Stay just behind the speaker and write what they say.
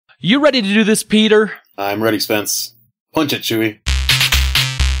You ready to do this, Peter? I'm ready, Spence. Punch it, Chewie.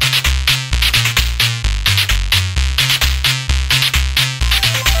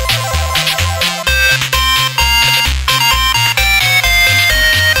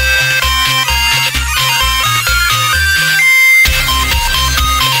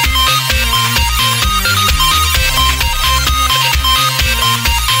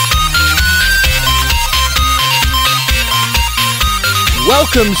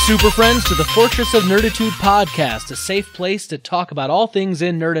 Welcome, super friends, to the Fortress of Nerditude podcast, a safe place to talk about all things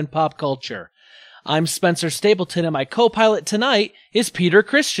in nerd and pop culture. I'm Spencer Stapleton, and my co-pilot tonight is Peter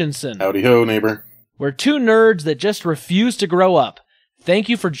Christensen. Howdy ho, neighbor. We're two nerds that just refuse to grow up. Thank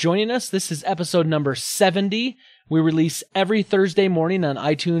you for joining us. This is episode number 70. We release every Thursday morning on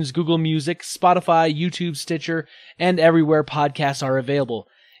iTunes, Google Music, Spotify, YouTube, Stitcher, and everywhere podcasts are available.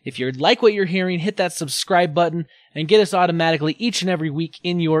 If you like what you're hearing, hit that subscribe button and get us automatically each and every week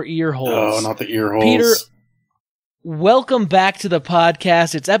in your ear holes. Oh, not the ear holes. Peter, welcome back to the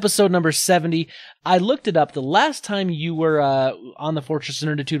podcast. It's episode number 70. I looked it up. The last time you were on the Fortress of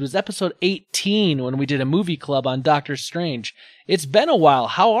Nerditude was episode 18 when we did a movie club on Doctor Strange. It's been a while.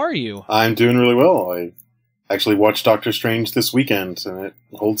 How are you? I'm doing really well. I actually watched Doctor Strange this weekend, and it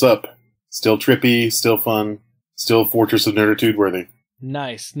holds up. Still trippy, still fun, still Fortress of Nerditude worthy.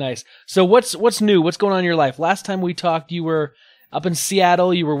 Nice, nice. So what's new? What's going on in your life? Last time we talked, you were up in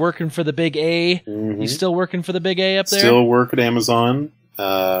Seattle. You were working for the Big A. Mm-hmm. You still working for the Big A up there? Still work at Amazon,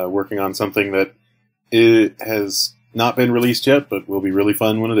 working on something that it has not been released yet, but will be really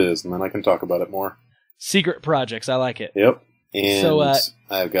fun when it is, and then I can talk about it more. Secret projects, I like it. Yep. And so,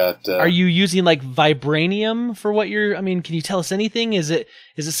 I've got... are you using, like, vibranium for what you're... I mean, can you tell us anything? Is it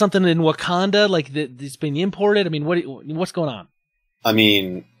something in Wakanda, like, that's being imported? I mean, what's going on? I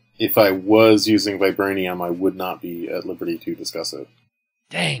mean, if I was using vibranium, I would not be at liberty to discuss it.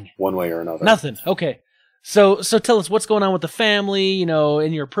 Dang. One way or another. Nothing. Okay. So tell us what's going on with the family,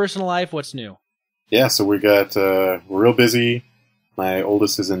 in your personal life. What's new? Yeah, so we're real busy. My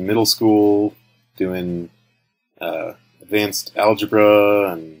oldest is in middle school doing advanced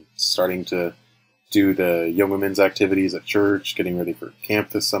algebra and starting to do the young women's activities at church, getting ready for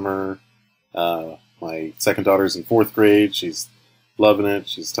camp this summer. My second daughter's in 4th grade. She's loving it.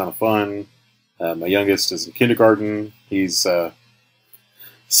 She's a ton of fun. My youngest is in kindergarten. He's a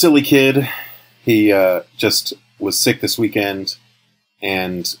silly kid. He just was sick this weekend,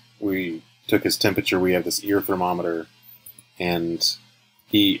 and we took his temperature. We have this ear thermometer, and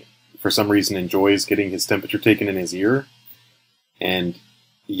he, for some reason, enjoys getting his temperature taken in his ear. And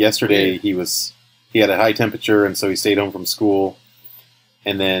yesterday he had a high temperature, and so he stayed home from school.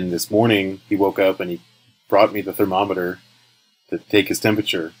 And then this morning he woke up and he brought me the thermometer to take his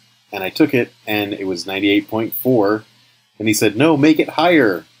temperature, and I took it, and it was 98.4, and he said, "No, make it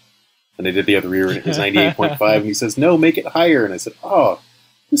higher." And I did the other ear, and it was 98.5, and he says, "No, make it higher." And I said, "Oh,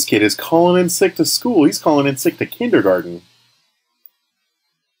 this kid is calling in sick to school. He's calling in sick to kindergarten."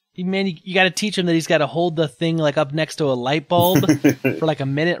 Man, you got to teach him that he's got to hold the thing like up next to a light bulb for like a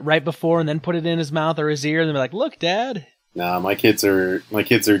minute right before, and then put it in his mouth or his ear, and then be like, "Look, Dad." Nah, my kids are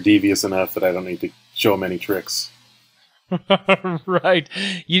devious enough that I don't need to show them any tricks. Right.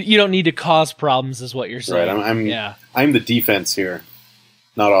 You don't need to cause problems, is what you're saying. Right. I'm the defense here,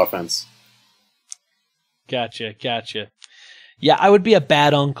 not offense. Gotcha. Yeah, I would be a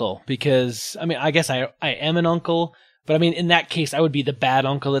bad uncle because, I mean, I guess I am an uncle, but I mean, in that case, I would be the bad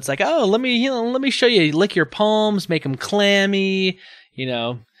uncle. It's like, oh, let me show you. Lick your palms, make them clammy,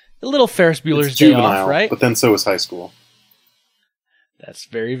 a little Ferris Bueller's Day Off, right? But then so is high school. That's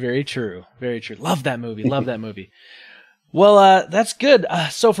very, very true. Very true. Love that movie. Love that movie. Well, that's good.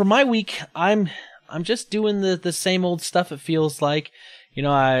 So for my week, I'm just doing the same old stuff. It feels like,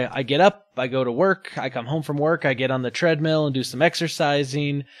 I get up, I go to work, I come home from work, I get on the treadmill and do some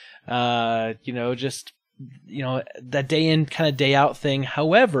exercising. That day in kind of day out thing.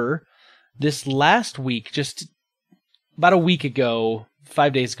 However, this last week, just about a week ago,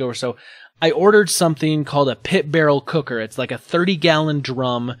 5 days ago or so, I ordered something called a pit barrel cooker. It's like a 30-gallon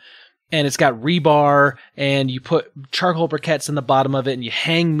drum. And it's got rebar, and you put charcoal briquettes in the bottom of it, and you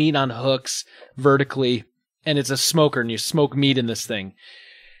hang meat on hooks vertically, and it's a smoker, and you smoke meat in this thing.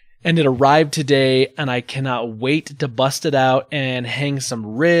 And it arrived today, and I cannot wait to bust it out and hang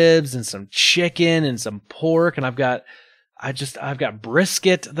some ribs and some chicken and some pork, and I've got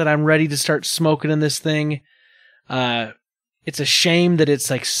brisket that I'm ready to start smoking in this thing. It's a shame that it's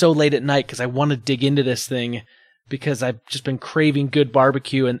like so late at night because I want to dig into this thing, because I've just been craving good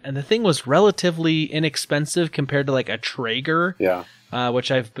barbecue, and the thing was relatively inexpensive compared to like a Traeger,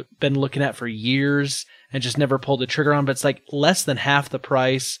 which I've been looking at for years and just never pulled the trigger on, but it's like less than half the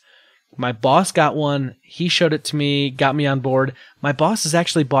price. My boss got one. He showed it to me, got me on board. My boss has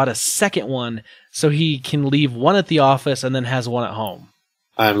actually bought a second one so he can leave one at the office and then has one at home.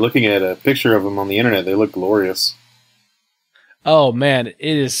 I'm looking at a picture of them on the internet. They look glorious. Oh man, it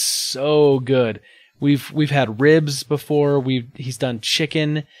is so good. We've had ribs before. He's done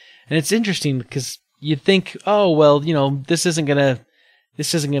chicken, and it's interesting because you'd think, oh well, this isn't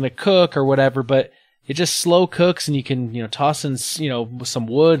gonna cook or whatever, but it just slow cooks, and you can toss in some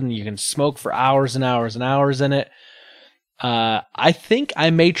wood, and you can smoke for hours and hours and hours in it. I think I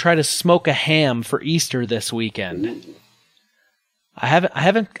may try to smoke a ham for Easter this weekend. Ooh. I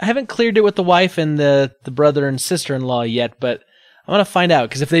haven't cleared it with the wife and the brother and sister-in-law yet, but I'm gonna find out,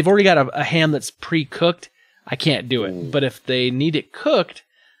 because if they've already got a ham that's pre-cooked, I can't do it. But if they need it cooked,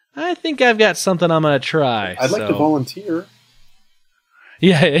 I think I've got something I'm gonna try. I'd like to volunteer.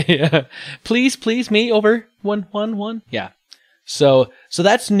 Yeah. Please, me over one. Yeah. So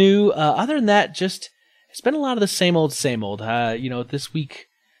that's new. Other than that, just it's been a lot of the same old. This week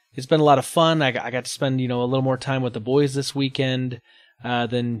it's been a lot of fun. I got to spend a little more time with the boys this weekend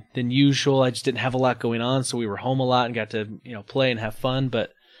than usual. I just didn't have a lot going on, so we were home a lot and got to play and have fun.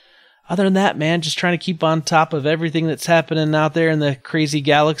 But other than that, man, just trying to keep on top of everything that's happening out there in the crazy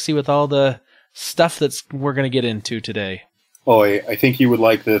galaxy with all the stuff we're going to get into today. Oh, I think you would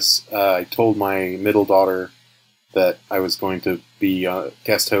like this. I told my middle daughter that I was going to be a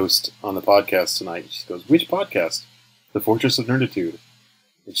guest host on the podcast tonight. She goes, "Which podcast?" "The Fortress of Nerditude."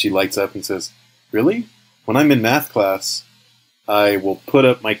 And she lights up and says, "Really? When I'm in math class, I will put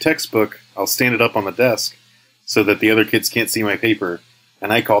up my textbook, I'll stand it up on the desk so that the other kids can't see my paper,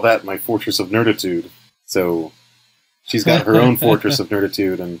 and I call that my Fortress of Nerditude." So she's got her own Fortress of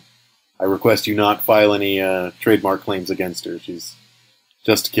Nerditude, and I request you not file any trademark claims against her. She's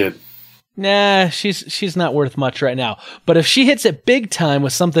just a kid. Nah, she's not worth much right now. But if she hits it big time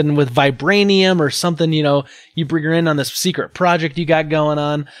with something with vibranium or something, you bring her in on this secret project you got going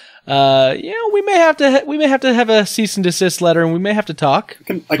on, we may have to have a cease and desist letter, and we may have to talk.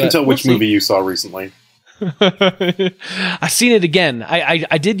 I can tell which movie you saw recently. I've seen it again.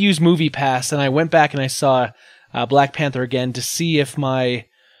 I did use Movie Pass, and I went back and I saw Black Panther again to see if my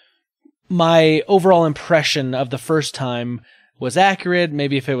overall impression of the first time was accurate,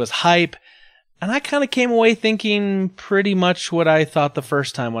 maybe if it was hype. And I kind of came away thinking pretty much what I thought the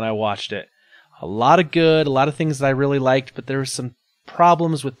first time when I watched it. A lot of things that I really liked, but there were some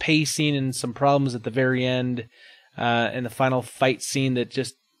problems with pacing and some problems at the very end in the final fight scene that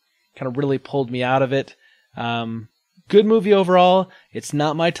just kind of really pulled me out of it. Good movie overall. It's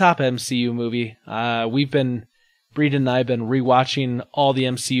not my top MCU movie. Breeden and I have been rewatching all the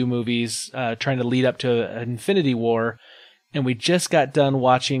MCU movies, trying to lead up to Infinity War, and we just got done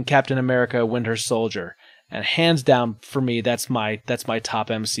watching Captain America: Winter Soldier, and hands down for me, that's my top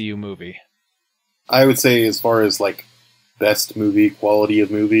MCU movie. I would say, as far as best movie, quality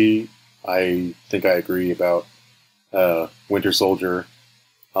of movie, I think I agree about Winter Soldier.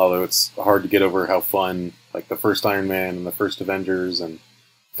 Although it's hard to get over how fun the first Iron Man and the first Avengers and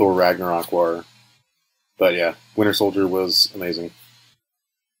Thor Ragnarok were. But yeah, Winter Soldier was amazing.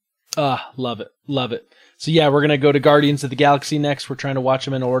 Love it. So yeah, we're going to go to Guardians of the Galaxy next. We're trying to watch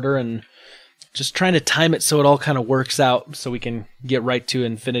them in order and just trying to time it so it all kind of works out so we can get right to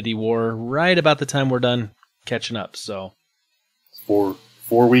Infinity War right about the time we're done catching up. So 4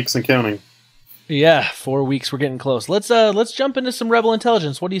 weeks and counting. Yeah, 4 weeks. We're getting close. Let's jump into some Rebel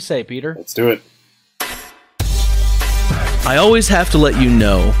Intelligence. What do you say, Peter? Let's do it. I always have to let you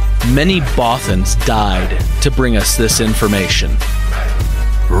know, many Bothans died to bring us this information.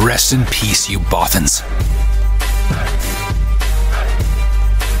 Rest in peace, you Bothans.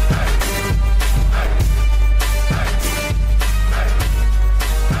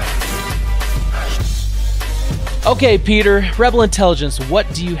 Okay, Peter, Rebel Intelligence,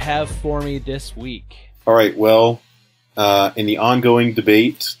 what do you have for me this week? All right, well, in the ongoing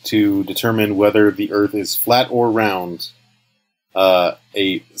debate to determine whether the Earth is flat or round,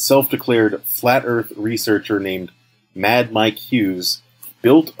 a self-declared flat Earth researcher named Mad Mike Hughes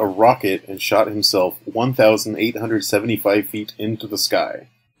built a rocket and shot himself 1,875 feet into the sky.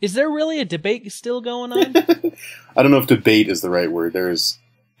 Is there really a debate still going on? I don't know if debate is the right word. There's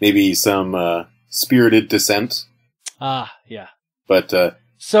maybe some spirited dissent. Yeah. But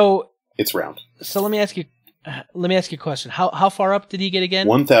so it's round. So let me ask you a question. How far up did he get again?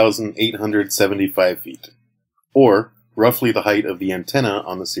 1,875 feet, or roughly the height of the antenna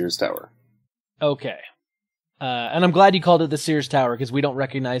on the Sears Tower. Okay. And I'm glad you called it the Sears Tower, because we don't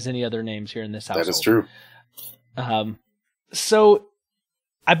recognize any other names here in this household. That is true. So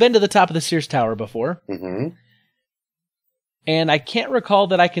I've been to the top of the Sears Tower before. Mm-hmm. and I can't recall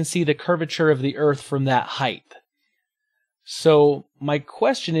that I can see the curvature of the Earth from that height. So my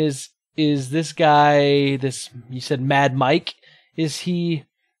question is this guy, you said Mad Mike, is he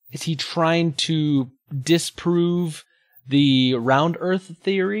trying to disprove the round Earth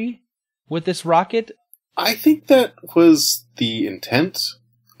theory with this rocket? I think that was the intent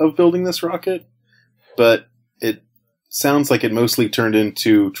of building this rocket, but it sounds like it mostly turned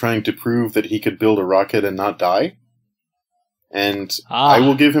into trying to prove that he could build a rocket and not die. And I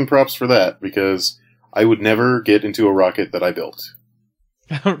will give him props for that, because I would never get into a rocket that I built.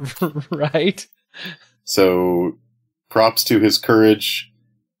 Right? So, props to his courage,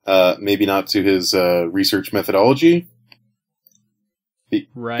 maybe not to his research methodology.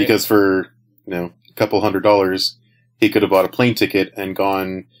 Right. Because for, a couple $100, he could have bought a plane ticket and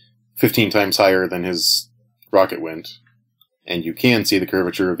gone 15 times higher than his rocket went. And you can see the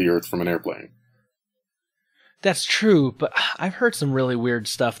curvature of the Earth from an airplane. That's true, but I've heard some really weird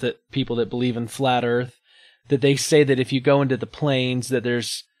stuff that people that believe in flat Earth, that they say that if you go into the planes, that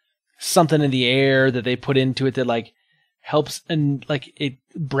there's something in the air that they put into it that like helps and like it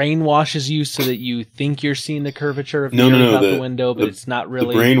brainwashes you so that you think you're seeing the curvature of the Earth out the window, but it's not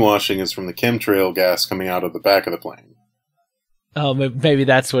really. The brainwashing is from the chemtrail gas coming out of the back of the plane. Oh, maybe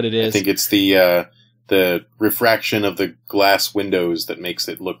that's what it is. I think it's the refraction of the glass windows that makes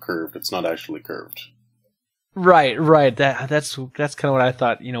it look curved. It's not actually curved. Right. That's kind of what I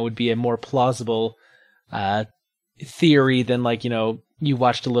thought, would be a more plausible theory than like, you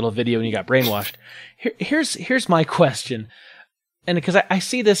watched a little video and you got brainwashed. Here's my question. And because I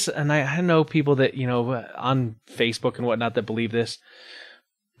see this and I know people that, on Facebook and whatnot that believe this.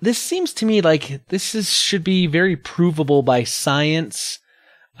 This seems to me like should be very provable by science.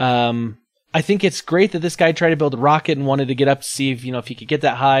 I think it's great that this guy tried to build a rocket and wanted to get up to see if, if he could get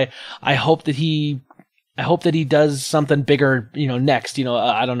that high. I hope that he does something bigger, next,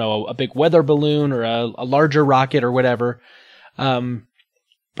 I don't know, a big weather balloon or a larger rocket or whatever.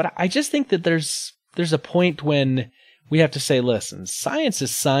 But I just think that there's a point when we have to say, listen, science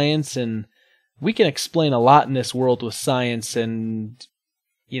is science, and we can explain a lot in this world with science. And,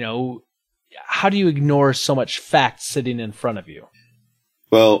 how do you ignore so much fact sitting in front of you?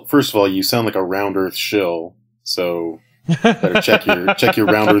 Well, first of all, you sound like a round Earth shill, so better check your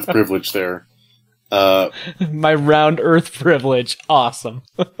round Earth privilege there. My round Earth privilege. Awesome.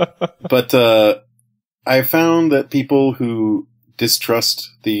 But I found that people who distrust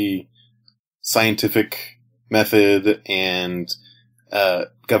the scientific method and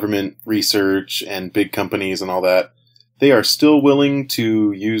government research and big companies and all that, they are still willing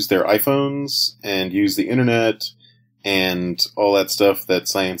to use their iPhones and use the internet and all that stuff that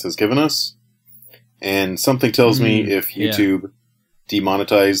science has given us. And something tells me if YouTube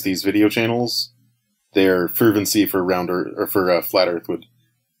demonetized these video channels, their fervency for flat Earth would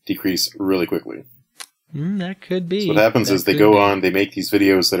decrease really quickly. That could be. So what happens is they go on, they make these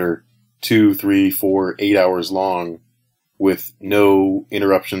videos that are 2, 3, 4, 8 hours long with no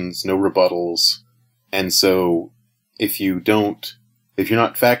interruptions, no rebuttals. And so if you're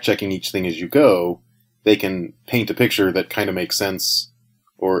not fact checking each thing as you go, they can paint a picture that kind of makes sense,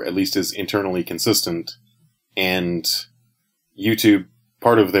 or at least is internally consistent. And YouTube,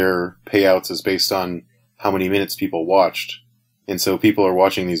 part of their payouts is based on how many minutes people watched. And so people are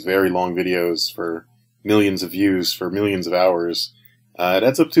watching these very long videos for millions of views for millions of hours. It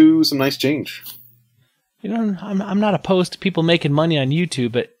adds up to some nice change. I'm not opposed to people making money on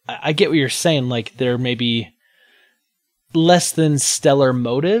YouTube, but I get what you're saying. Like there may be less than stellar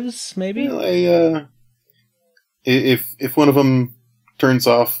motives, maybe? If one of them turns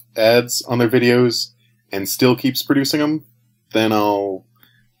off ads on their videos and still keeps producing them, then I'll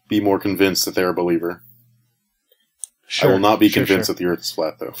be more convinced that they're a believer. Sure, I will not be convinced that the Earth is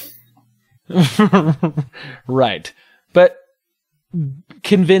flat, though. Right. But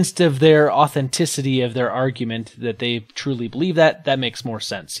convinced of their authenticity of their argument, that they truly believe that makes more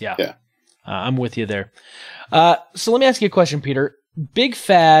sense. Yeah. I'm with you there. So let me ask you a question, Peter. Big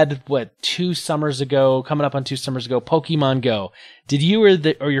fad, 2 summers ago, coming up on 2 summers ago, Pokemon Go. Did you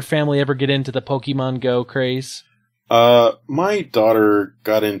or your family ever get into the Pokemon Go craze? My daughter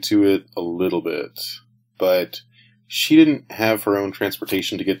got into it a little bit, but she didn't have her own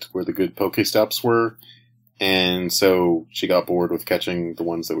transportation to get to where the good Pokestops were, and so she got bored with catching the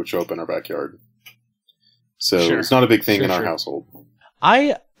ones that would show up in our backyard. So it's not a big thing in our household.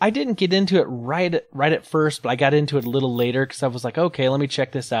 I didn't get into it right at first, but I got into it a little later because I was like, okay, let me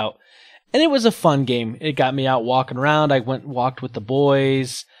check this out. And it was a fun game. It got me out walking around. I went and walked with the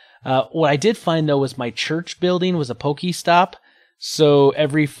boys. What I did find, though, was my church building was a Pokestop. So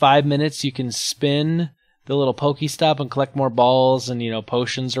every 5 minutes you can spin the little Pokestop and collect more balls and,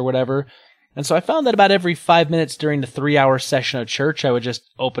 potions or whatever. And so I found that about every 5 minutes during the 3-hour session of church, I would just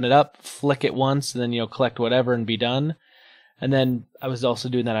open it up, flick it once, and then, collect whatever and be done. And then I was also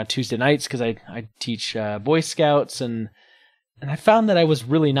doing that on Tuesday nights because I teach Boy Scouts, and I found that I was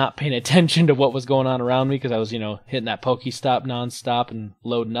really not paying attention to what was going on around me because I was, hitting that Pokestop nonstop and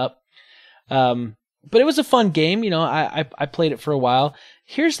loading up. But it was a fun game. I played it for a while.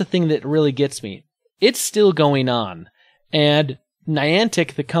 Here's the thing that really gets me. It's still going on. And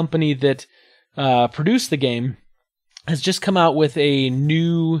Niantic, the company that produced the game, has just come out with a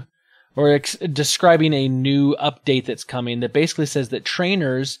new, or describing a new update that's coming that basically says that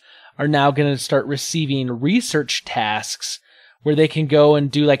trainers are now going to start receiving research tasks where they can go and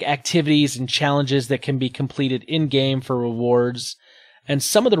do like activities and challenges that can be completed in-game for rewards. And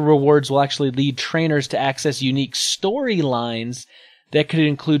some of the rewards will actually lead trainers to access unique storylines that could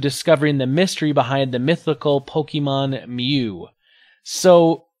include discovering the mystery behind the mythical Pokemon Mew.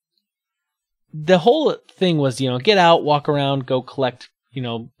 So the whole thing was, get out, walk around, go collect,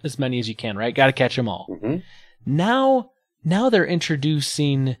 as many as you can, right? Got to catch them all. Mm-hmm. Now they're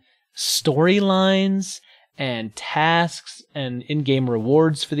introducing storylines and tasks and in-game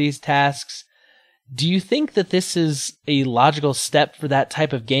rewards for these tasks. Do you think that this is a logical step for that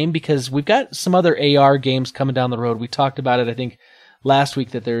type of game? Because we've got some other AR games coming down the road. We talked about it, I think, last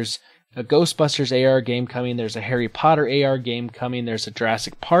week, that there's a Ghostbusters AR game coming. There's a Harry Potter AR game coming. There's a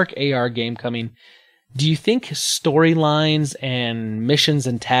Jurassic Park AR game coming. Do you think storylines and missions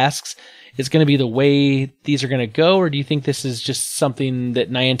and tasks is going to be the way these are going to go? Or do you think this is just something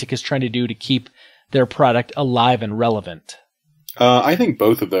that Niantic is trying to do to keep their product alive and relevant? I think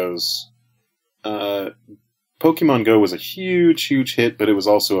both of those. Pokemon Go was a huge, huge hit, but it was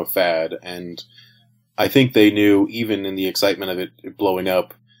also a fad, and I think they knew, even in the excitement of it blowing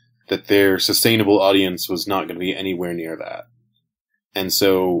up, that their sustainable audience was not going to be anywhere near that. And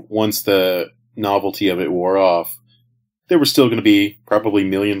so once the novelty of it wore off, there were still going to be probably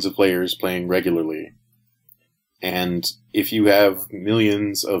millions of players playing regularly. And if you have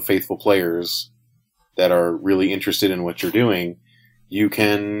millions of faithful players that are really interested in what you're doing, you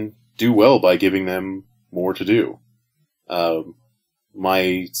can do well by giving them more to do.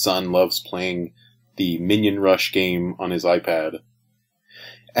 My son loves playing the Minion Rush game on his iPad.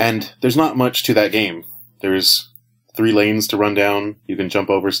 And there's not much to that game. There's 3 lanes to run down. You can jump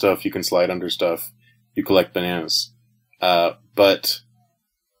over stuff. You can slide under stuff. You collect bananas. But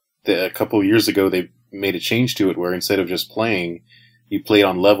a couple of years ago, they made a change to it where instead of just playing, you played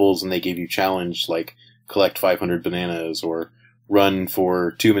on levels and they gave you challenge like collect 500 bananas or run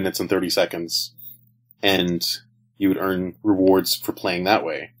for 2 minutes and 30 seconds. And you would earn rewards for playing that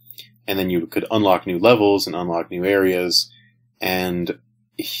way. And then you could unlock new levels and unlock new areas. And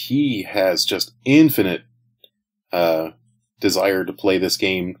he has just infinite desire to play this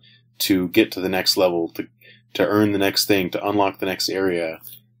game, to get to the next level, to earn the next thing, to unlock the next area.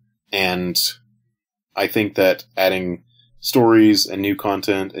 And I think that adding stories and new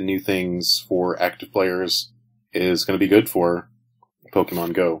content and new things for active players is going to be good for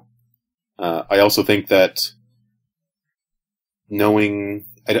Pokemon Go. I also think that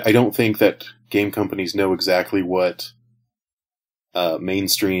I don't think that game companies know exactly what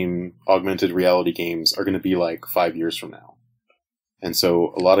mainstream augmented reality games are going to be like 5 years from now. And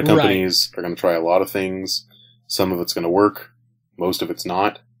so a lot of companies are going to try a lot of things. Some of it's going to work. Most of it's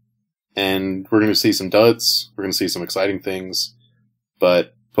not. And we're going to see some duds. We're going to see some exciting things.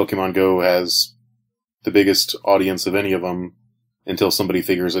 But Pokemon Go has the biggest audience of any of them until somebody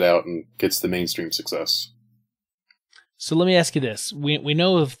figures it out and gets the mainstream success. So let me ask you this. We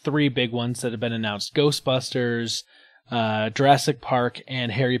know of 3 big ones that have been announced. Ghostbusters, Jurassic Park,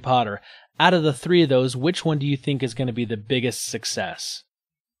 and Harry Potter. Out of the 3 of those, which one do you think is going to be the biggest success?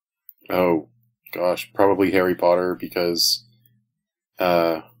 Oh, gosh, probably Harry Potter, because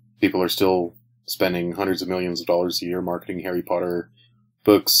people are still spending hundreds of millions of dollars a year marketing Harry Potter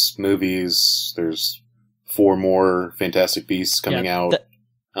books, movies. There's 4 more Fantastic Beasts coming out.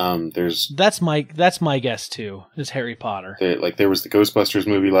 That's my guess too, is Harry Potter. There was the Ghostbusters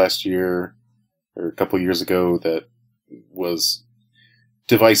movie last year, or a couple years ago, that was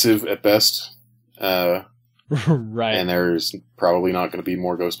divisive at best. Right. And there's probably not going to be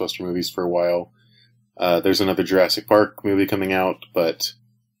more Ghostbuster movies for a while. There's another Jurassic Park movie coming out, but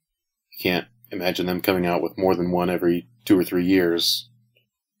you can't imagine them coming out with more than one every 2 or 3 years.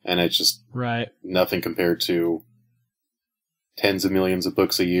 And it's just nothing compared to tens of millions of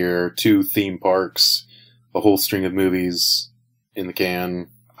books a year, 2 theme parks, a whole string of movies in the can.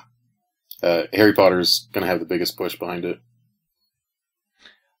 Harry Potter's going to have the biggest push behind it.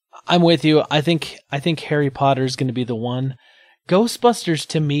 I'm with you. I think Harry Potter is going to be the one. Ghostbusters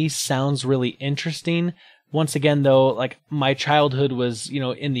to me sounds really interesting. Once again, though, like my childhood was,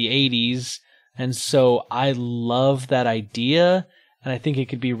 in the 80s, and so I love that idea, and I think it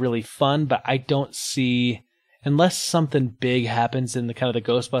could be really fun, but I don't see, unless something big happens in the kind of the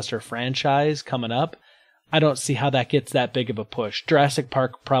Ghostbuster franchise coming up, I don't see how that gets that big of a push. Jurassic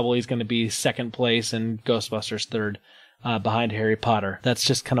Park probably is going to be second place and Ghostbusters third, behind Harry Potter. That's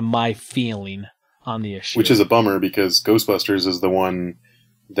just kind of my feeling on the issue. Which is a bummer because Ghostbusters is the one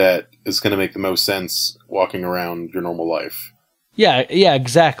that is going to make the most sense walking around your normal life. Yeah,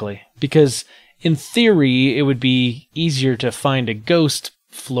 exactly. Because in theory, it would be easier to find a ghost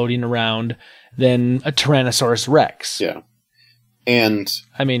floating around than a Tyrannosaurus Rex. Yeah. And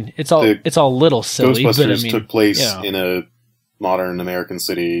I mean, it's all a little silly. Ghostbusters but took place in a modern American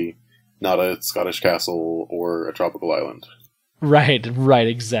city, not a Scottish castle or a tropical island. Right,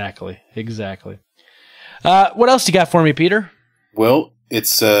 exactly. What else you got for me, Peter? Well,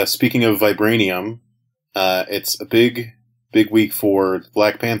 it's speaking of vibranium, it's a big week for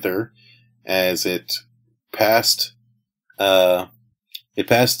Black Panther as it passed the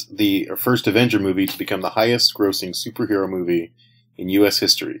first Avenger movie to become the highest grossing superhero movie in U.S.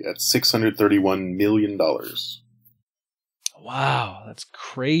 history at $631 million. Wow, that's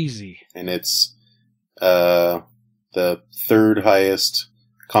crazy. And it's the third highest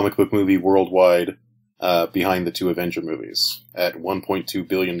comic book movie worldwide, behind the two Avenger movies at $1.2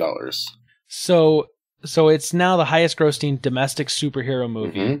 billion. So it's now the highest grossing domestic superhero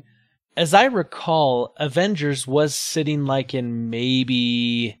movie. Mm-hmm. As I recall, Avengers was sitting like in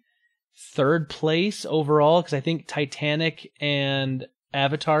maybe third place overall, because I think Titanic and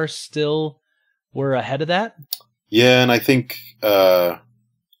Avatar still were ahead of that. Yeah, and I think the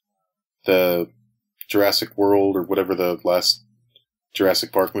Jurassic World, or whatever the last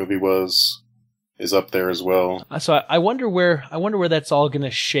Jurassic Park movie was, is up there as well. So I wonder where that's all going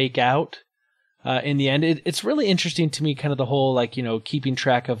to shake out in the end. It's really interesting to me, kind of the whole keeping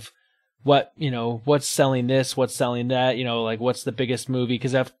track of what's selling this, what's selling that, what's the biggest movie,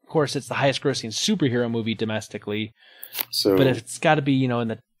 because of course it's the highest grossing superhero movie domestically. So, but it's got to be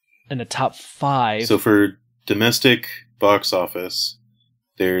in the top 5. So for domestic box office,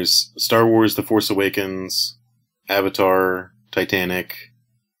 there's Star Wars: The Force Awakens, Avatar, Titanic,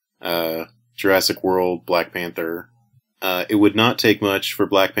 Jurassic World, Black Panther. It would not take much for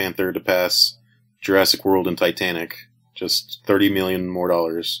Black Panther to pass Jurassic World and Titanic. Just $30 million more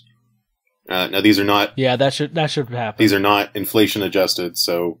dollars. Now these are not. Yeah, that should happen. These are not inflation adjusted,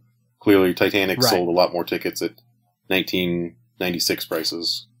 so clearly Titanic sold a lot more tickets at 1996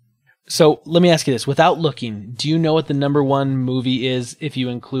 prices. So let me ask you this: without looking, do you know what the number one movie is if you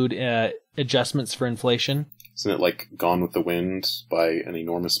include adjustments for inflation? Isn't it like Gone with the Wind by an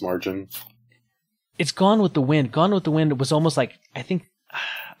enormous margin? It's Gone with the Wind. Gone with the Wind was almost like, I think,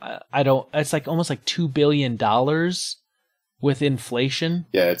 it's like almost like $2 billion with inflation.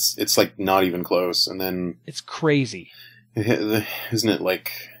 Yeah, it's like not even close. And then it's crazy. Isn't it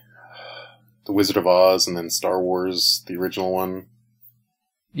like The Wizard of Oz and then Star Wars, the original one?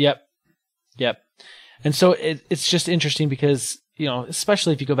 Yep. And so it's just interesting because,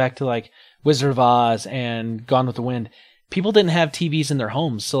 especially if you go back to like Wizard of Oz and Gone with the Wind, people didn't have TVs in their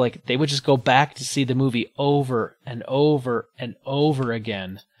homes. So like they would just go back to see the movie over and over and over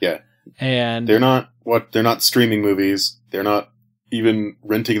again. Yeah. And they're not streaming movies. They're not even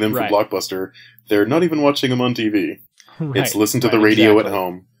renting them from Blockbuster. They're not even watching them on TV. Right, it's listen to the radio at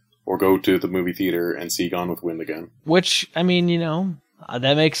home or go to the movie theater and see Gone with the Wind again. Which, I mean,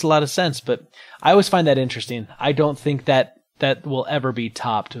 that makes a lot of sense, but I always find that interesting. I don't think that will ever be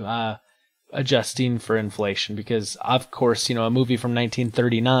topped, adjusting for inflation, because of course, a movie from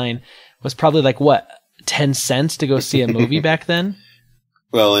 1939 was probably like 10 cents to go see a movie back then.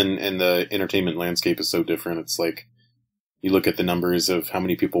 Well, and the entertainment landscape is so different. It's like you look at the numbers of how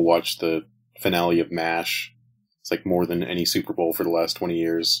many people watch the finale of MASH. It's like more than any Super Bowl for the last 20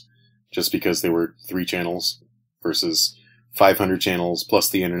 years, just because there were 3 channels versus 500 channels, plus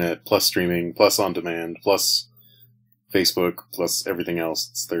the internet, plus streaming, plus on demand, plus Facebook, plus everything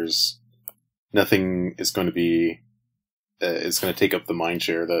else. There's nothing is going to be is going to take up the mind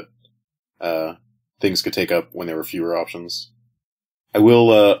share that things could take up when there were fewer options. I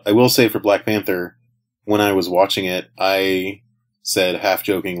will say for Black Panther, when I was watching it, I said half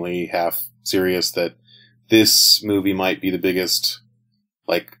jokingly, half serious that this movie might be the biggest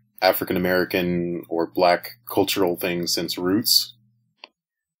like African American or black cultural thing since Roots.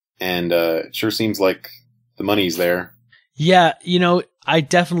 And it sure seems like the money's there. Yeah, I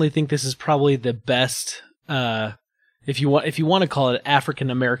definitely think this is probably the best if you want to call it African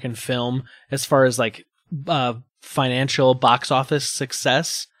American film as far as like financial box office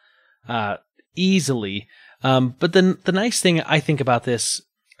success, easily. But then the nice thing I think about this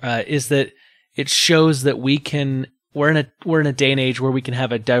is that it shows that we're in a day and age where we can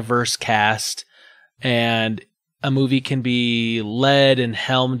have a diverse cast, and a movie can be led and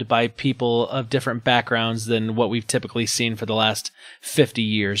helmed by people of different backgrounds than what we've typically seen for the last 50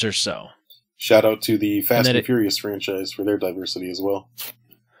 years or so. Shout out to the Fast and Furious franchise for their diversity as well.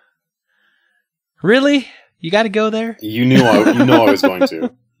 Really? You got to go there? You know I was going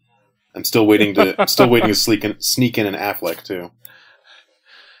to. I'm still waiting to sneak in an Affleck too.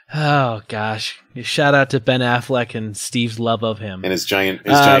 Oh gosh! Shout out to Ben Affleck and Steve's love of him and his giant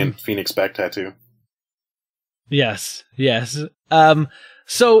Phoenix back tattoo. Yes.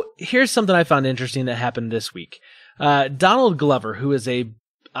 So here's something I found interesting that happened this week. Donald Glover,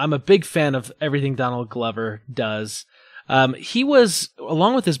 I'm a big fan of everything Donald Glover does. He was,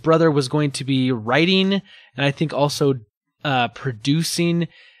 along with his brother, was going to be writing and I think also producing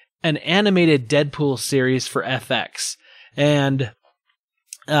an animated Deadpool series for FX. And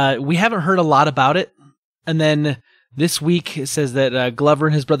we haven't heard a lot about it. And then this week it says that Glover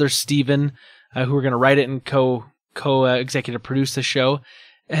and his brother Steven, who are going to write it and co-executive produce the show,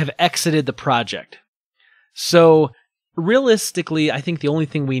 have exited the project. So realistically, I think the only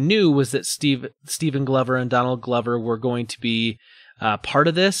thing we knew was that Steven Glover and Donald Glover were going to be part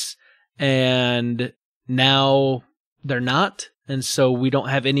of this, and now they're not, and so we don't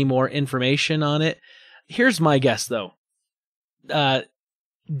have any more information on it. Here's my guess, though.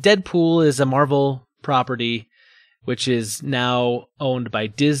 Deadpool is a Marvel property, which is now owned by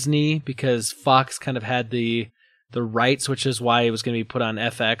Disney because Fox kind of had the rights, which is why it was going to be put on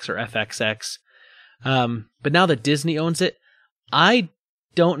FX or FXX. But now that Disney owns it, I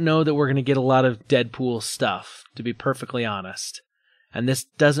don't know that we're going to get a lot of Deadpool stuff, to be perfectly honest. And this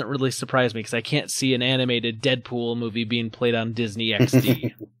doesn't really surprise me because I can't see an animated Deadpool movie being played on Disney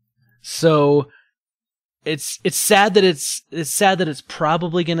XD. So it's sad that it's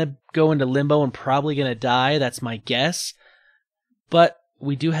probably going to go into limbo and probably going to die. That's my guess. But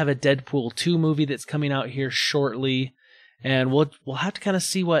we do have a Deadpool 2 movie that's coming out here shortly, and we'll have to kind of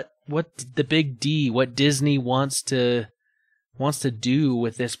see what the big D, what Disney wants to do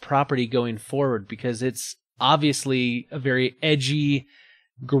with this property going forward, because it's obviously a very edgy,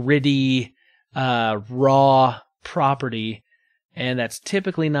 gritty, raw property, and that's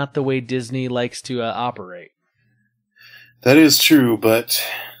typically not the way Disney likes to operate. That is true, but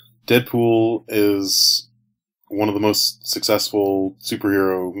Deadpool is one of the most successful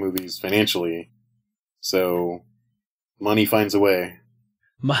superhero movies financially, so money finds a way.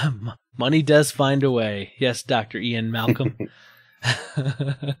 Money does find a way. Yes, Dr. Ian Malcolm.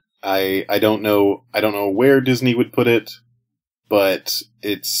 I don't know where Disney would put it, but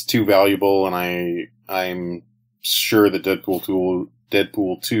it's too valuable, and I'm sure that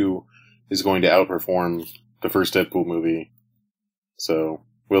Deadpool 2 is going to outperform the first Deadpool movie. So,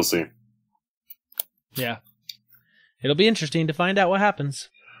 we'll see. Yeah. It'll be interesting to find out what happens.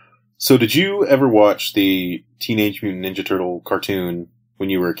 So, did you ever watch the Teenage Mutant Ninja Turtle cartoon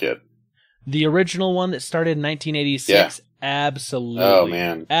when you were a kid? The original one that started in 1986? Yeah. Absolutely. Oh,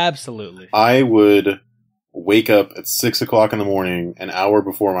 man. Absolutely. I would wake up at 6 o'clock in the morning, an hour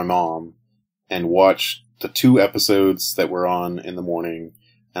before my mom, and watch the 2 episodes that were on in the morning,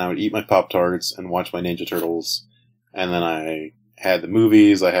 and I would eat my Pop-Tarts and watch my Ninja Turtles, and then I had the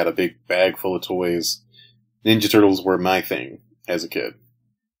movies, I had a big bag full of toys. Ninja Turtles were my thing as a kid.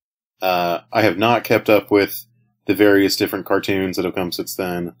 I have not kept up with the various different cartoons that have come since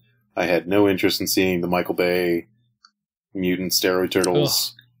then. I had no interest in seeing the Michael Bay Mutant Steroid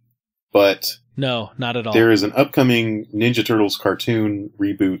Turtles. Ugh. But no, not at all. There is an upcoming Ninja Turtles cartoon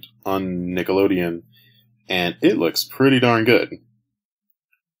reboot on Nickelodeon, and it looks pretty darn good.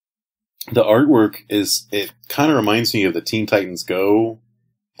 The artwork it kind of reminds me of the Teen Titans Go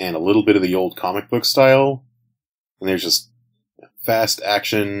and a little bit of the old comic book style. And there's just fast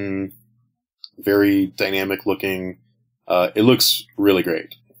action, very dynamic looking. It looks really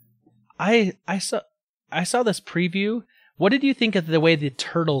great. I saw this preview. What did you think of the way the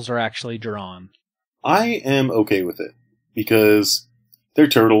turtles are actually drawn? I am okay with it because they're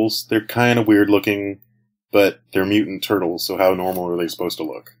turtles. They're kind of weird looking, but they're mutant turtles. So how normal are they supposed to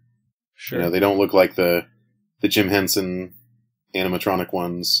look? Sure. You know, they don't look like the Jim Henson animatronic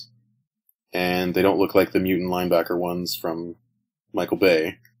ones, and they don't look like the mutant linebacker ones from Michael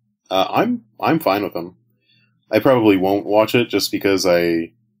Bay. I'm fine with them. I probably won't watch it just because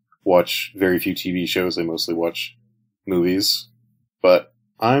I watch very few TV shows. I mostly watch movies. But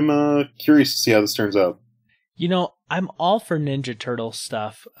I'm curious to see how this turns out. You know, I'm all for Ninja Turtle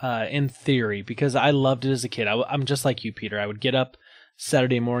stuff in theory because I loved it as a kid. I'm just like you, Peter. I would get up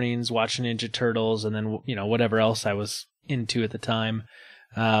Saturday mornings, watch Ninja Turtles, and then whatever else I was into at the time.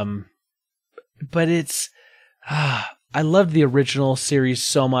 But it's I loved the original series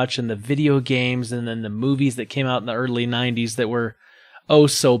so much, and the video games, and then the movies that came out in the early '90s that were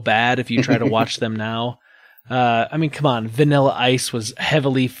so bad if you try to watch them now. I mean, come on, Vanilla Ice was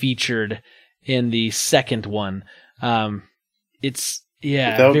heavily featured in the second one. It's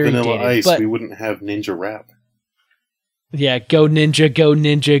without very Vanilla dated, Ice, but, we wouldn't have Ninja Rap. Yeah, go Ninja, go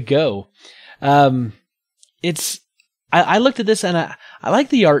Ninja, go. I looked at this and I like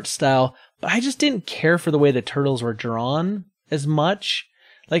the art style, but I just didn't care for the way the turtles were drawn as much.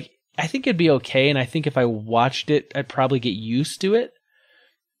 Like, I think it'd be okay, and I think if I watched it, I'd probably get used to it.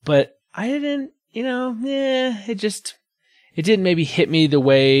 But I didn't, it didn't maybe hit me the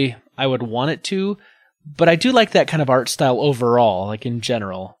way I would want it to. But I do like that kind of art style overall, like in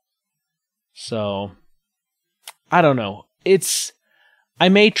general. So, I don't know. I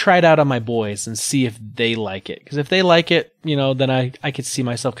may try it out on my boys and see if they like it. Because if they like it, then I could see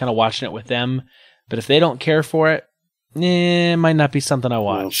myself kind of watching it with them. But if they don't care for it, it might not be something I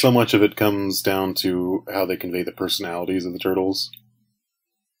watch. Well, so much of it comes down to how they convey the personalities of the turtles.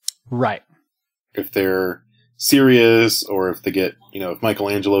 Right. If they're serious, or if they get, if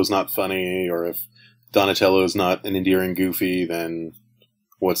Michelangelo's not funny, or if Donatello's not an endearing goofy, then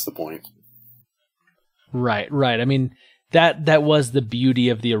what's the point? Right. I mean, that was the beauty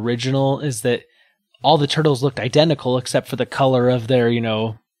of the original, is that all the turtles looked identical except for the color of their,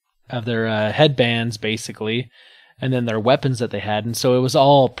 headbands, basically, and then their weapons that they had. And so it was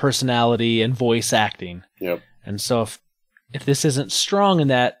all personality and voice acting. Yep. And so if this isn't strong in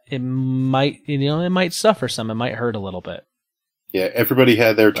that, it might, it might suffer some. It might hurt a little bit. Yeah, everybody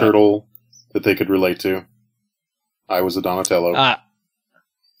had their turtle that they could relate to. I was a Donatello.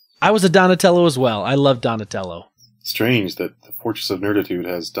 I was a Donatello as well. I love Donatello. Strange that the Fortress of Nerditude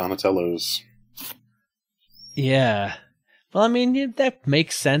has Donatellos. Yeah. Well, I mean, that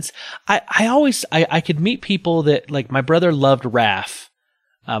makes sense. I could meet people that, like, my brother loved Raph.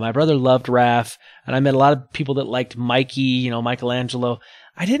 And I met a lot of people that liked Mikey, Michelangelo.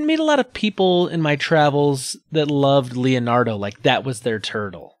 I didn't meet a lot of people in my travels that loved Leonardo, like that was their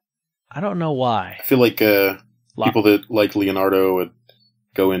turtle. I don't know why. I feel like people that like Leonardo would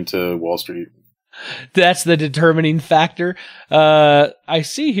go into Wall Street. That's the determining factor. I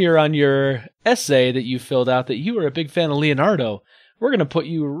see here on your essay that you filled out that you were a big fan of Leonardo. We're going to put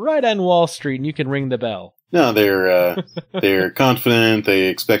you right on Wall Street and you can ring the bell. No, they're confident. They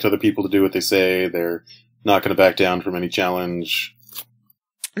expect other people to do what they say. They're not going to back down from any challenge.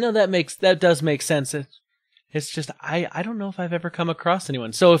 No, that does make sense. It's just I don't know if I've ever come across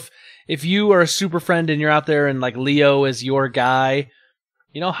anyone. So if you are a super friend and you're out there and like Leo is your guy,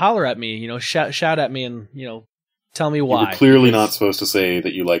 holler at me, shout at me and tell me why. You're clearly not supposed to say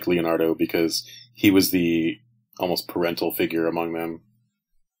that you like Leonardo because he was the almost parental figure among them.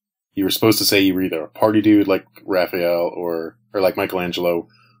 You were supposed to say you were either a party dude like Raphael or like Michelangelo,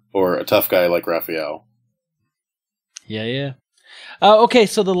 or a tough guy like Raphael. Yeah. Okay,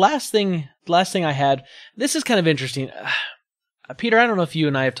 so the last thing I had, this is kind of interesting. Peter, I don't know if you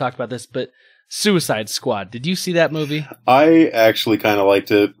and I have talked about this, but Suicide Squad. Did you see that movie? I actually kind of liked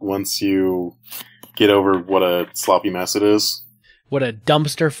it once you get over what a sloppy mess it is. What a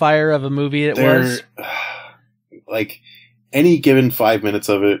dumpster fire of a movie it was. Like, any given 5 minutes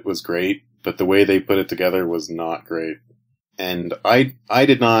of it was great, but the way they put it together was not great. And I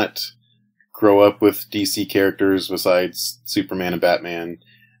did not grow up with DC characters besides Superman and Batman,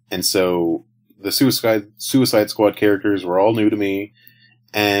 and so the Suicide Squad characters were all new to me,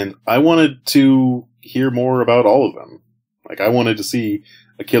 and I wanted to hear more about all of them. Like, I wanted to see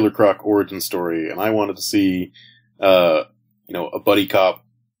a Killer Croc origin story, and I wanted to see, a buddy cop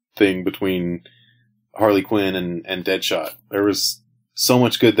thing between Harley Quinn and Deadshot. There was so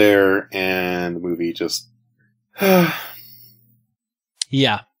much good there, and the movie just...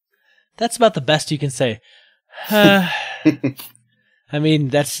 Yeah. That's about the best you can say. I mean,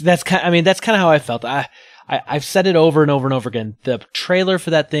 that's kind of how I felt. I've said it over and over and over again. The trailer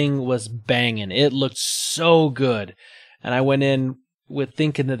for that thing was banging. It looked so good. And I went in with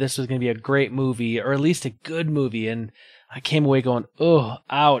thinking that this was going to be a great movie, or at least a good movie. And I came away going, oh,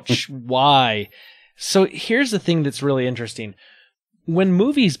 ouch, why? So here's the thing that's really interesting. When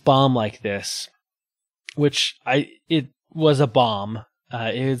movies bomb like this, which it was a bomb,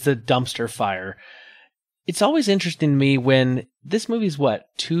 it's a dumpster fire. It's always interesting to me when this movie's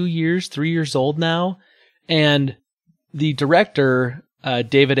 3 years old now, and the director,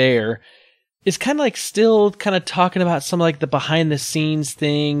 David Ayer, is kind of like still kind of talking about some like the behind the scenes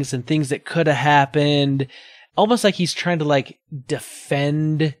things and things that could have happened. Almost like he's trying to like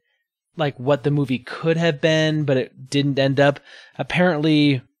defend like what the movie could have been, but it didn't end up.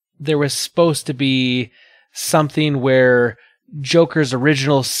 Apparently there was supposed to be something where Joker's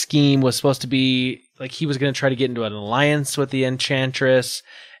original scheme was supposed to be like he was going to try to get into an alliance with the Enchantress,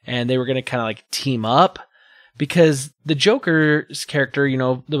 and they were going to kind of like team up, because the Joker's character, you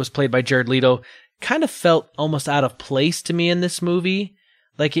know, that was played by Jared Leto, kind of felt almost out of place to me in this movie.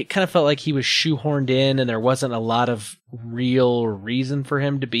 Like it kind of felt like he was shoehorned in and there wasn't a lot of real reason for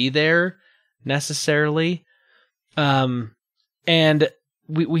him to be there necessarily. And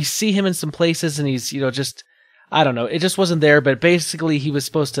we see him in some places and he's, you know, just, I don't know, it just wasn't there, but basically he was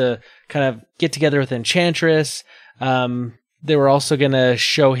supposed to kind of get together with Enchantress. They were also going to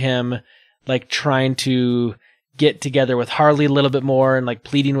show him like trying to get together with Harley a little bit more and like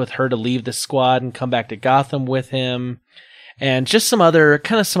pleading with her to leave the squad and come back to Gotham with him. And just some other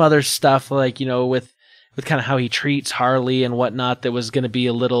stuff, like, you know, with kind of how he treats Harley and whatnot, that was going to be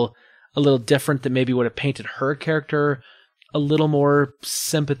a little different, that maybe would have painted her character a little more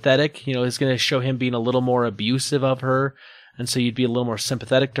sympathetic. You know, it's going to show him being a little more abusive of her, and so you'd be a little more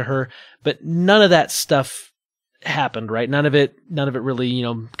sympathetic to her. But none of that stuff happened, right? None of it really, you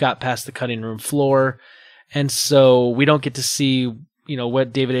know, got past the cutting room floor, and so we don't get to see, you know,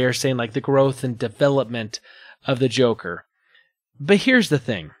 what David Ayer is saying, like the growth and development of the Joker. But here's the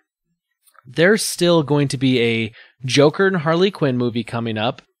thing. There's still going to be a Joker and Harley Quinn movie coming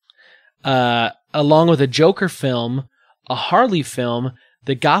up, along with a Joker film, a Harley film,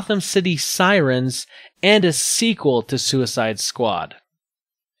 the Gotham City Sirens, and a sequel to Suicide Squad.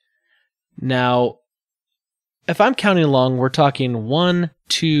 Now, if I'm counting along, we're talking 1,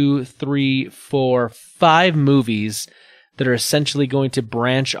 2, 3, 4, 5 movies that are essentially going to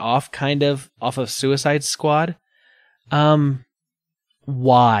branch off of Suicide Squad.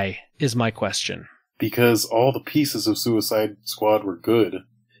 Why is my question. Because all the pieces of Suicide Squad were good,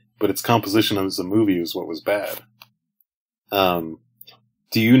 but its composition as a movie was what was bad.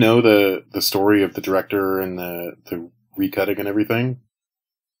 Do you know the story of the director and the recutting and everything?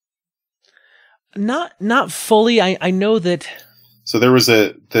 Not fully. I know that. So there was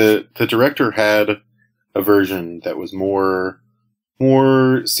the director had a version that was more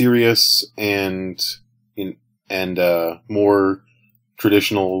serious and more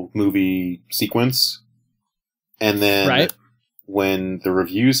traditional movie sequence. And then right. When the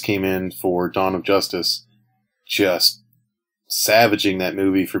reviews came in for Dawn of Justice, just savaging that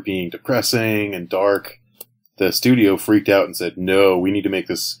movie for being depressing and dark, the studio freaked out and said, no, we need to make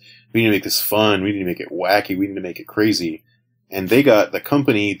this fun, we need to make it wacky, we need to make it crazy. And they got the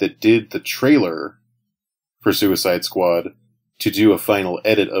company that did the trailer for Suicide Squad to do a final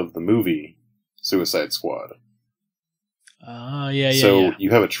edit of the movie Suicide Squad. Yeah. So you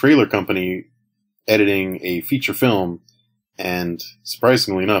have a trailer company editing a feature film, and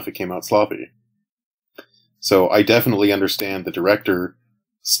surprisingly enough, it came out sloppy. So I definitely understand the director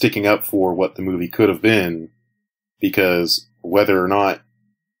sticking up for what the movie could have been, because whether or not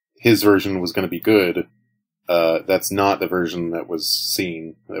his version was going to be good, that's not the version that was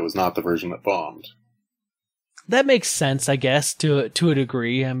seen. That was not the version that bombed. That makes sense, I guess, to a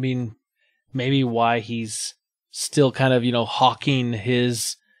degree. I mean, maybe why he's still kind of, you know, hawking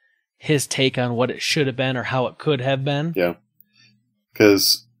his take on what it should have been or how it could have been. Yeah.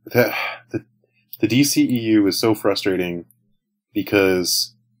 Because the DCEU is so frustrating,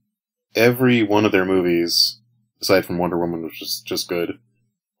 because every one of their movies, aside from Wonder Woman, which was just good,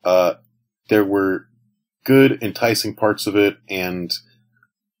 there were good, enticing parts of it, and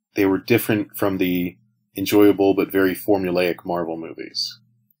they were different from the enjoyable but very formulaic Marvel movies.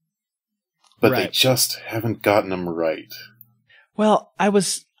 But right. They just haven't gotten them right. Well, I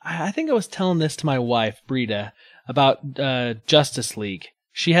think I was telling this to my wife, Brita, about Justice League.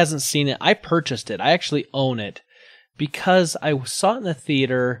 She hasn't seen it. I purchased it. I actually own it because I saw it in the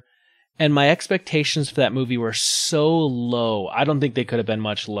theater, and my expectations for that movie were so low. I don't think they could have been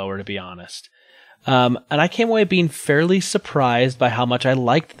much lower, to be honest. And I came away being fairly surprised by how much I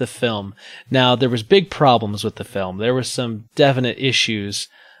liked the film. Now, there was big problems with the film. There were some definite issues,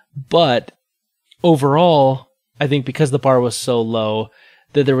 but overall, I think because the bar was so low,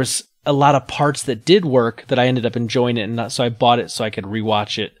 that there was a lot of parts that did work, that I ended up enjoying it, and so I bought it so I could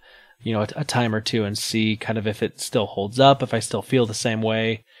rewatch it, you know, a time or two and see kind of if it still holds up, if I still feel the same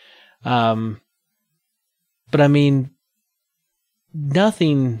way. But I mean,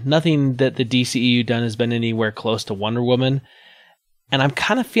 nothing that the DCEU done has been anywhere close to Wonder Woman, and I'm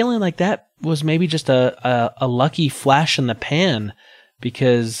kind of feeling like that was maybe just a lucky flash in the pan,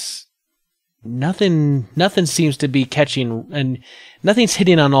 because nothing seems to be catching, and nothing's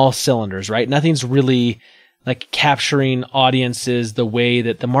hitting on all cylinders, right? Nothing's really like capturing audiences the way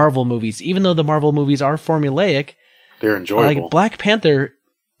that the Marvel movies, even though the Marvel movies are formulaic, they're enjoyable. Like Black Panther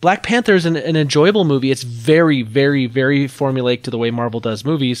is an enjoyable movie. It's very, very, very formulaic to the way Marvel does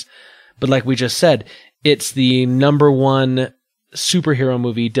movies. But like we just said, it's the number one superhero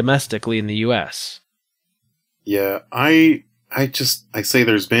movie domestically in the US. Yeah, I say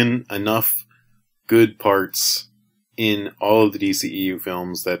there's been enough good parts in all of the DCEU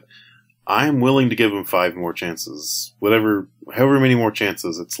films that I'm willing to give them 5 more chances. However many more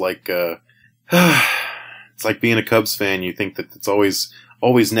chances. It's like, it's like being a Cubs fan. You think that it's always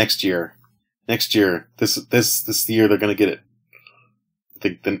next year. Next year. This year they're gonna get it.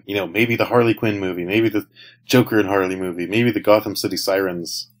 Maybe the Harley Quinn movie, maybe the Joker and Harley movie, maybe the Gotham City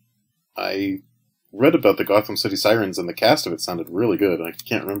Sirens. I read about the Gotham City Sirens, and the cast of it sounded really good. I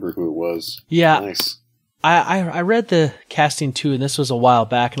can't remember who it was. Yeah. Nice. I read the casting too, and this was a while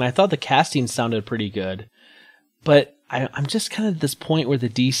back, and I thought the casting sounded pretty good. But I'm just kind of at this point where the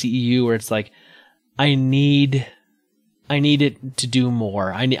DCEU, where it's like, I need it to do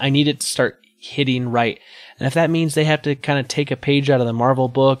more. I need it to start hitting right. And if that means they have to kind of take a page out of the Marvel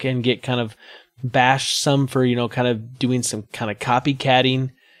book and get kind of bashed some for, kind of doing some kind of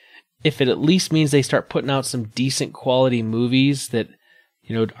copycatting, if it at least means they start putting out some decent quality movies that,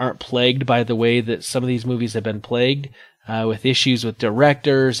 aren't plagued by the way that some of these movies have been plagued, with issues with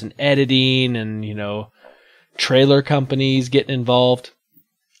directors and editing and, trailer companies getting involved,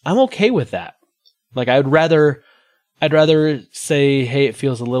 I'm okay with that. Like, I'd rather say, hey, it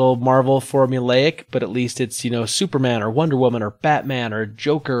feels a little Marvel formulaic, but at least it's, Superman or Wonder Woman or Batman or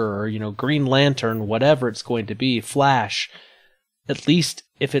Joker or, Green Lantern, whatever it's going to be, Flash. At least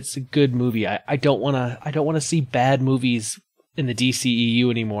if it's a good movie, I don't want to see bad movies in the DCEU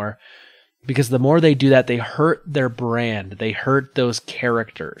anymore, because the more they do that, they hurt their brand. They hurt those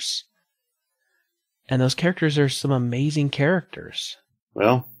characters. And those characters are some amazing characters.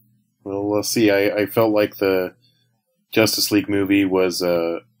 Well, we'll see. I felt like the Justice League movie was,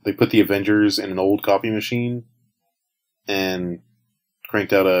 they put the Avengers in an old copy machine and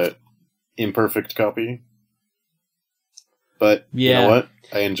cranked out a imperfect copy. But You know what?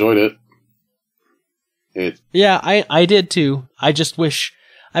 I enjoyed it. Yeah, I did too. I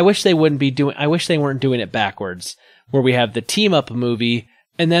wish they weren't doing it backwards, where we have the team up movie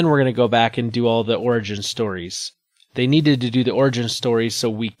and then we're going to go back and do all the origin stories. They needed to do the origin stories so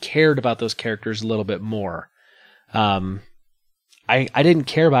we cared about those characters a little bit more. I didn't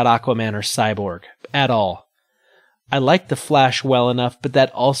care about Aquaman or Cyborg at all. I liked the Flash well enough, but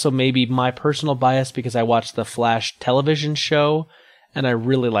that also may be my personal bias because I watched the Flash television show and I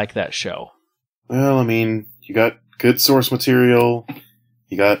really like that show. Well, I mean, you got good source material.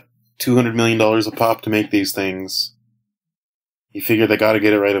 You got $200 million a pop to make these things. You figure they got to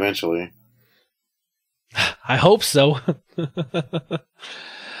get it right eventually. I hope so.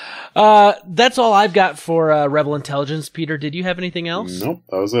 That's all I've got for Rebel Intelligence. Peter, did you have anything else? Nope,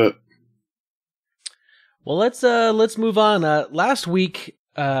 that was it. Well, let's move on. Last week,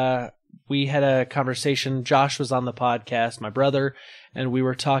 we had a conversation. Josh was on the podcast, my brother, and we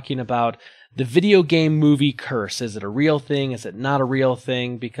were talking about the video game movie curse. Is it a real thing? Is it not a real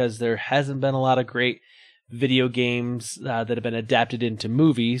thing? Because there hasn't been a lot of great video games that have been adapted into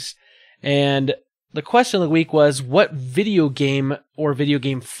movies. And the question of the week was, what video game or video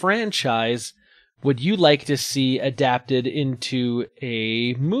game franchise would you like to see adapted into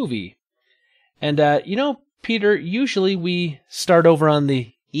a movie? And, Peter, usually we start over on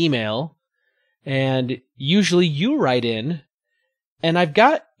the email, and usually you write in, and I've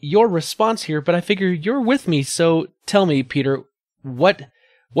got your response here, but I figure you're with me, so tell me, Peter, what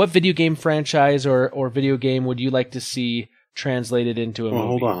video game franchise or video game would you like to see translated into a movie?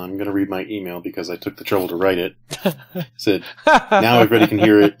 Hold on, I'm going to read my email because I took the trouble to write it. It said, now everybody can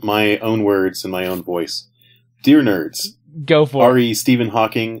hear it, my own words in my own voice. Dear nerds, go for it. R.E. Stephen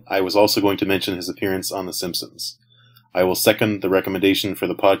Hawking, I was also going to mention his appearance on The Simpsons. I will second the recommendation for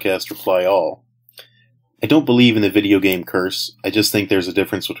the podcast Reply All. I don't believe in the video game curse. I just think there's a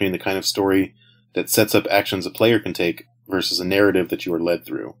difference between the kind of story that sets up actions a player can take versus a narrative that you are led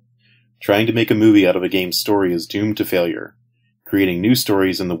through. Trying to make a movie out of a game's story is doomed to failure. Creating new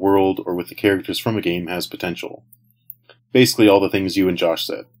stories in the world or with the characters from a game has potential. Basically all the things you and Josh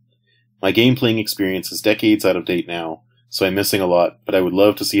said. My game-playing experience is decades out of date now, so I'm missing a lot, but I would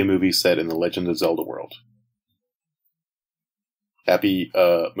love to see a movie set in the Legend of Zelda world. Happy,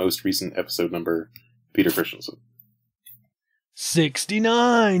 most recent episode number, Peter Christensen.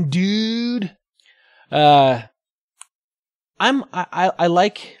 69, dude! I I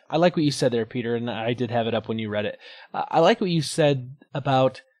like what you said there, Peter, and I did have it up when you read it. I like what you said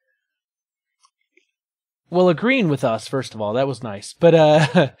about, well, agreeing with us, first of all, that was nice.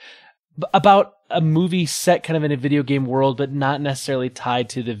 But about a movie set kind of in a video game world, but not necessarily tied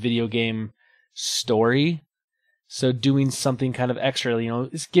to the video game story. So doing something kind of extra,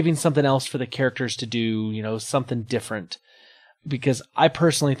 it's giving something else for the characters to do, something different. Because I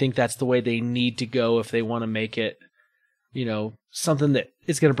personally think that's the way they need to go if they want to make it, something that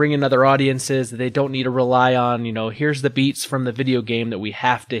is going to bring in other audiences, that they don't need to rely on, here's the beats from the video game that we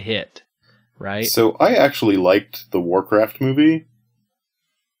have to hit, right? So I actually liked the Warcraft movie,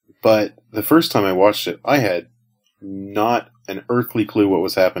 but the first time I watched it, I had not an earthly clue what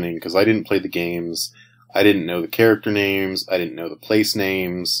was happening because I didn't play the games. I didn't know the character names. I didn't know the place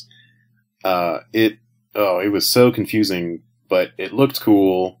names. It was so confusing, but it looked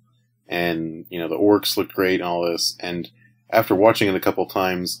cool, and the orcs looked great and all this. And after watching it a couple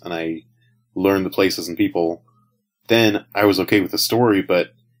times, and I learned the places and people, then I was okay with the story.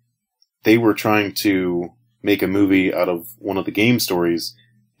 But they were trying to make a movie out of one of the game stories,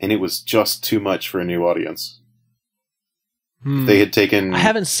 and it was just too much for a new audience. If they had taken, I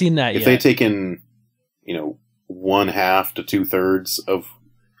haven't seen that yet. If they had taken, 1/2 to 2/3 of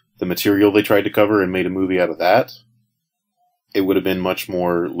the material they tried to cover and made a movie out of that, it would have been much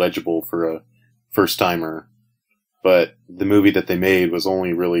more legible for a first-timer. But the movie that they made was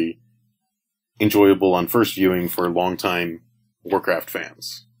only really enjoyable on first viewing for long-time Warcraft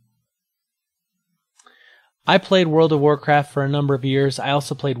fans. I played World of Warcraft for a number of years. I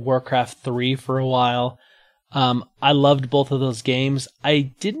also played Warcraft 3 for a while. I loved both of those games.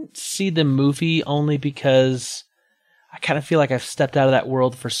 I didn't see the movie only because I kind of feel like I've stepped out of that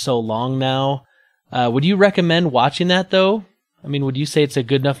world for so long now. Would you recommend watching that, though? I mean, would you say it's a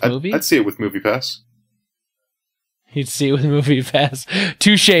good enough movie? I'd see it with Movie Pass. You'd see it with Movie Pass.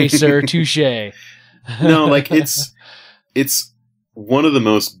 Touché, sir. Touché. No, it's one of the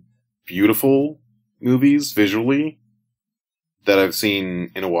most beautiful movies visually that I've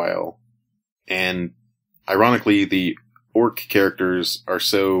seen in a while. And ironically, the orc characters are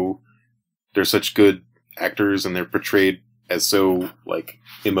they're such good actors, and they're portrayed as so,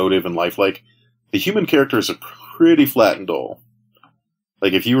 emotive and lifelike. The human characters are pretty flat and dull.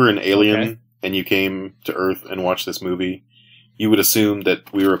 If you were an alien and you came to Earth and watched this movie, you would assume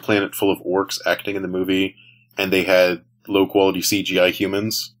that we were a planet full of orcs acting in the movie, and they had low-quality CGI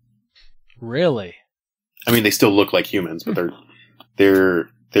humans. Really? I mean, they still look like humans, but they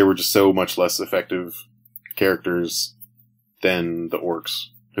were just so much less effective characters than the orcs,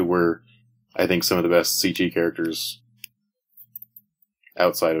 who were, I think, some of the best CG characters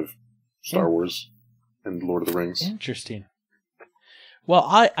outside of Star Wars and Lord of the Rings. Interesting. Well,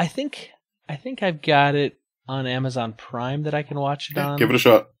 I think I've got it on Amazon Prime that I can watch it on. Give it a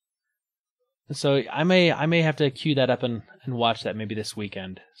shot. So I may have to queue that up and watch that maybe this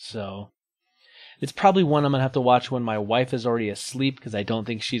weekend. So it's probably one I'm gonna have to watch when my wife is already asleep, because I don't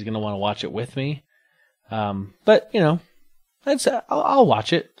think she's gonna want to watch it with me. But I'll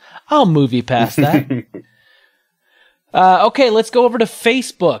watch it. I'll movie past that. Okay, let's go over to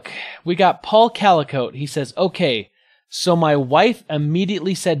Facebook. We got Paul Calicote. He says, okay, so my wife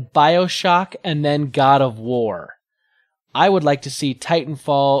immediately said BioShock and then God of War. I would like to see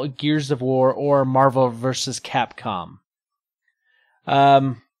Titanfall, Gears of War, or Marvel vs. Capcom.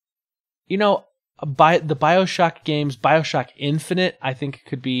 The BioShock games, BioShock Infinite, I think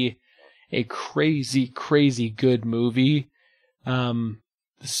could be a crazy, crazy good movie. The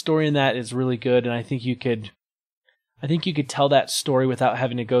story in that is really good, and I think you could tell that story without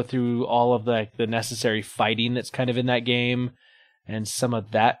having to go through all of the necessary fighting that's kind of in that game and some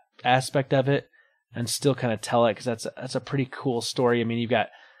of that aspect of it, and still kind of tell it, because that's a pretty cool story. I mean, you've got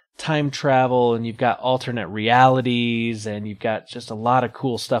time travel, and you've got alternate realities, and you've got just a lot of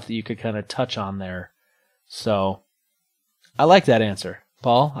cool stuff that you could kind of touch on there. So I like that answer,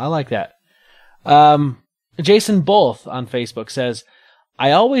 Paul. I like that. Jason Bolth on Facebook says,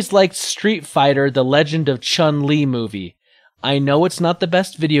 I always liked Street Fighter: The Legend of Chun-Li movie. I know it's not the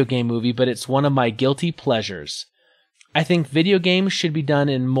best video game movie, but it's one of my guilty pleasures. I think video games should be done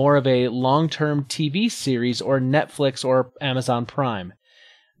in more of a long-term TV series or Netflix or Amazon Prime.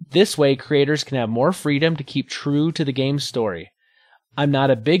 This way, creators can have more freedom to keep true to the game's story. I'm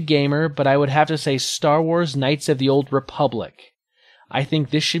not a big gamer, but I would have to say Star Wars: Knights of the Old Republic. I think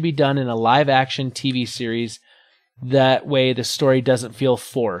this should be done in a live-action TV series. That way the story doesn't feel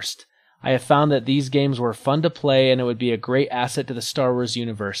forced. I have found that these games were fun to play, and it would be a great asset to the Star Wars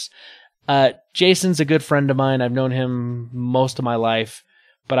universe. Jason's a good friend of mine. I've known him most of my life.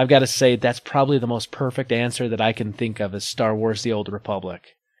 But I've got to say, that's probably the most perfect answer that I can think of is Star Wars The Old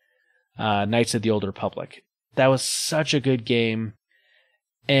Republic. Knights of the Old Republic. That was such a good game.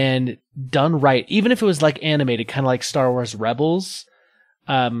 And done right, even if it was like animated, kind of like Star Wars Rebels,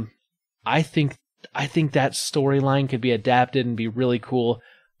 I think that storyline could be adapted and be really cool.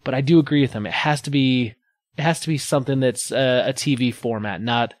 But I do agree with him. It has to be something that's a TV format,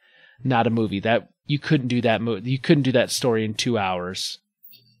 not a movie. That you couldn't do that. You couldn't do that story in 2 hours.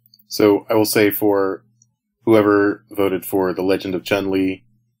 So I will say for whoever voted for The Legend of Chun-Li,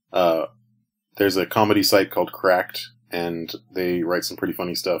 there's a comedy site called Cracked, and they write some pretty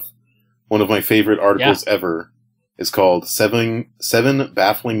funny stuff. One of my favorite articles ever is called Seven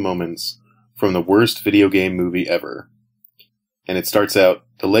Baffling Moments from the Worst Video Game Movie Ever. And it starts out,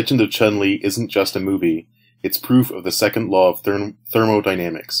 The Legend of Chun-Li isn't just a movie, it's proof of the second law of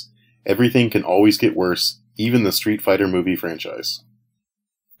thermodynamics. Everything can always get worse, even the Street Fighter movie franchise.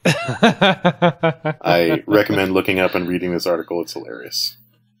 I recommend looking up and reading this article, it's hilarious.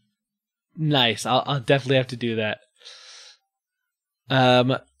 Nice, I'll definitely have to do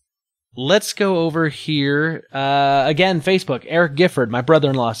that. Let's go over here. Again, Facebook. Eric Gifford, my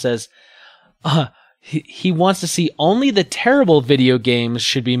brother-in-law, says he wants to see only the terrible video games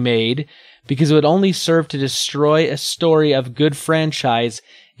should be made because it would only serve to destroy a story of good franchise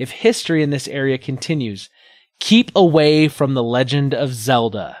if history in this area continues. Keep away from The Legend of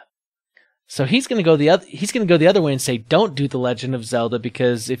Zelda. So he's going to go the other way and say don't do The Legend of Zelda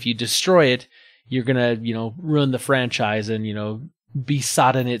because if you destroy it, you're going to, ruin the franchise and, be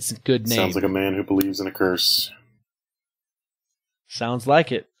sodden its good name. Sounds like a man who believes in a curse. Sounds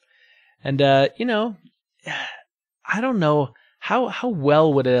like it. And, I don't know. How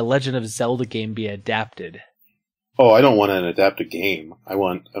well would a Legend of Zelda game be adapted? Oh, I don't want to adapt a game. I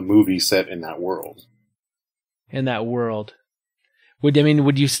want a movie set in that world. In that world. Would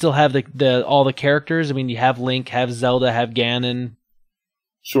you still have the all the characters? I mean, you have Link, have Zelda, have Ganon.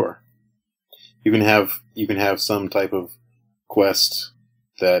 Sure. You can have some type of quest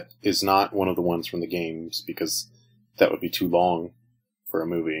that is not one of the ones from the games because that would be too long for a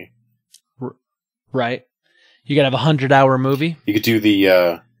movie. Right. You could have 100-hour movie. You could do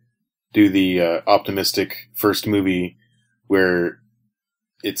the optimistic first movie where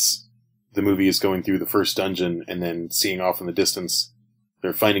the movie is going through the first dungeon and then seeing off in the distance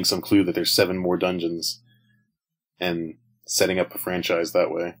they're finding some clue that there's 7 more dungeons and setting up a franchise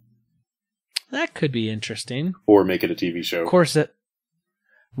that way. That could be interesting. Or make it a TV show. Of course,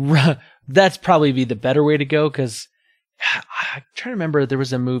 that's probably be the better way to go, because I'm trying to remember, there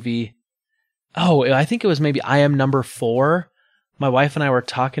was a movie. Oh, I think it was maybe I Am Number 4. My wife and I were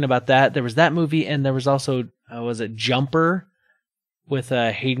talking about that. There was that movie, and there was also, was it Jumper with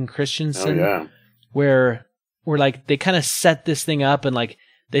Hayden Christensen? Oh, yeah. Where like they kind of set this thing up, and like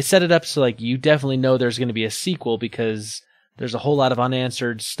they set it up so like you definitely know there's going to be a sequel because there's a whole lot of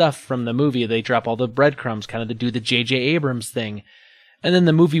unanswered stuff from the movie. They drop all the breadcrumbs, kind of to do the J.J. Abrams thing. And then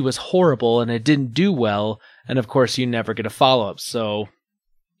the movie was horrible and it didn't do well. And of course, you never get a follow-up. So,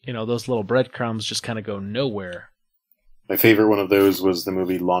 those little breadcrumbs just kind of go nowhere. My favorite one of those was the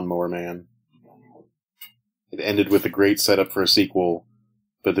movie Lawnmower Man. It ended with a great setup for a sequel,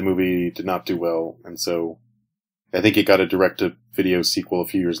 but the movie did not do well. And so I think it got a direct-to-video sequel a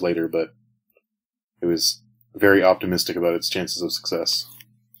few years later, but it was very optimistic about its chances of success.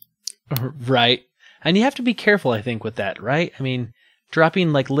 Right. And you have to be careful, I think, with that, right? I mean,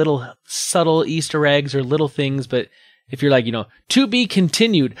 dropping like little subtle Easter eggs or little things, but if you're like, to be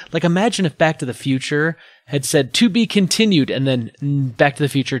continued, like imagine if Back to the Future had said to be continued and then Back to the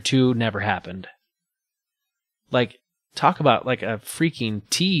Future 2 never happened. Like, talk about like a freaking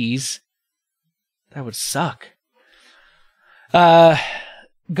tease. That would suck.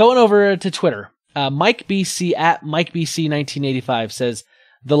 Going over to Twitter. Mike BC at Mike BC 1985 says,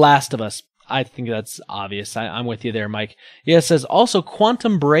 The Last of Us. I think that's obvious. I'm with you there, Mike. Yeah, it says, also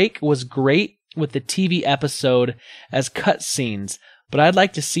Quantum Break was great with the TV episode as cutscenes, but I'd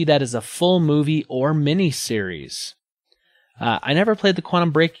like to see that as a full movie or miniseries. I never played the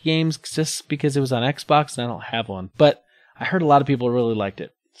Quantum Break games just because it was on Xbox and I don't have one, but I heard a lot of people really liked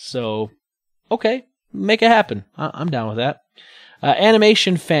it. So, okay, make it happen. I'm down with that.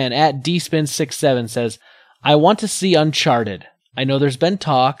 Animation fan at dspin67 says, I want to see Uncharted. I know there's been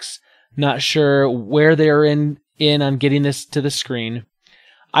talks, not sure where they're in on getting this to the screen.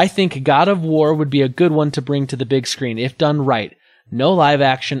 I think God of War would be a good one to bring to the big screen if done right. No live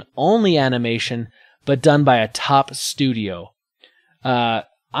action, only animation, but done by a top studio.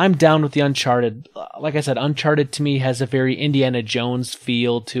 I'm down with the Uncharted. Like I said, Uncharted to me has a very Indiana Jones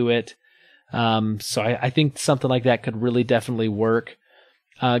feel to it. So I think something like that could really definitely work.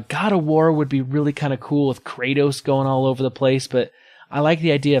 God of War would be really kind of cool with Kratos going all over the place, but I like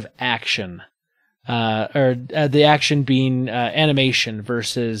the idea of action, the action being animation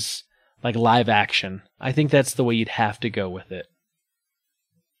versus like live action. I think that's the way you'd have to go with it.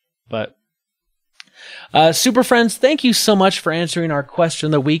 But Super Friends, thank you so much for answering our question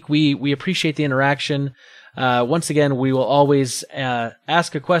of the week. We appreciate the interaction. Once again, we will always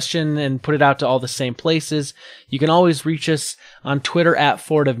ask a question and put it out to all the same places. You can always reach us on Twitter at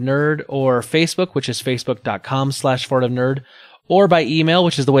ForwardOfNerd or Facebook, which is facebook.com/ForwardOfNerd, or by email,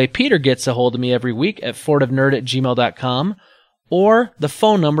 which is the way Peter gets a hold of me every week, at forwardofnerd@gmail.com, or the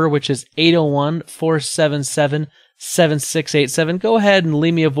phone number, which is 801-477-7687. Go ahead and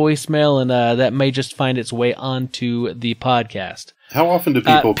leave me a voicemail, and that may just find its way onto the podcast. How often do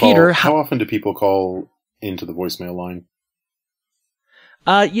people call? Peter, how often do people call into the voicemail line?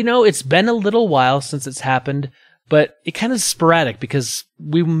 It's been a little while since it's happened, but it kind of sporadic because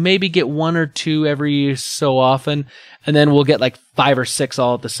we maybe get one or two every so often, and then we'll get like 5 or 6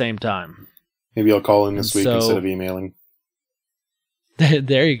 all at the same time. Maybe I'll call in this week instead of emailing.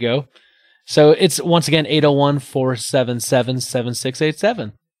 There you go. So it's, once again,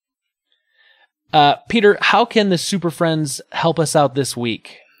 801-477-7687. Peter, how can the Super Friends help us out this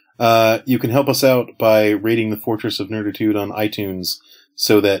week? You can help us out by rating the Fortress of Nerditude on iTunes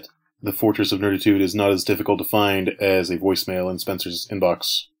so that the Fortress of Nerditude is not as difficult to find as a voicemail in Spencer's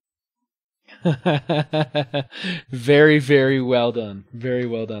inbox. Very, very well done. Very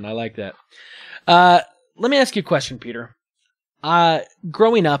well done. I like that. Let me ask you a question, Peter.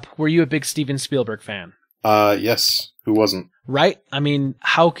 Growing up, were you a big Steven Spielberg fan? Yes. Who wasn't? Right? I mean,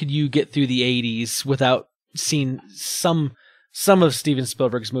 how could you get through the 80s without seeing some of Steven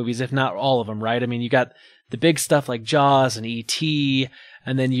Spielberg's movies, if not all of them, right? I mean, you got the big stuff like Jaws and E.T.,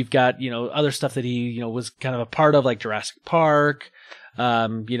 and then you've got, other stuff that he, was kind of a part of, like Jurassic Park.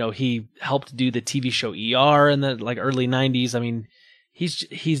 He helped do the TV show ER in the early 90s. I mean,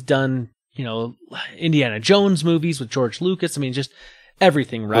 he's done, Indiana Jones movies with George Lucas. I mean, just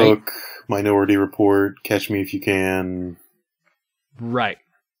everything, right? Hook, Minority Report, Catch Me If You Can. Right.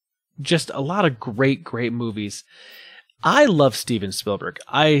 Just a lot of great, great movies. I love Steven Spielberg.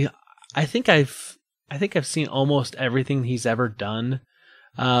 I think I've seen almost everything he's ever done.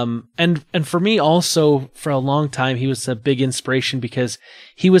 And for me also, for a long time, he was a big inspiration because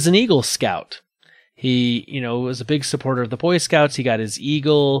he was an Eagle Scout. He, was a big supporter of the Boy Scouts. He got his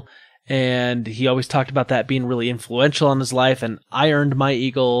Eagle, and he always talked about that being really influential on his life, and I earned my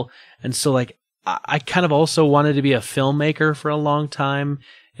Eagle. And so I kind of also wanted to be a filmmaker for a long time.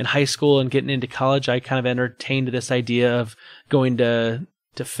 In high school and getting into college, I kind of entertained this idea of going to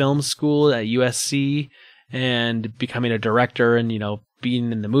film school at USC and becoming a director and, being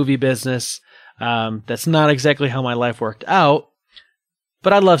in the movie business. That's not exactly how my life worked out,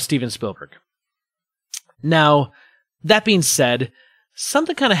 but I love Steven Spielberg. Now, that being said,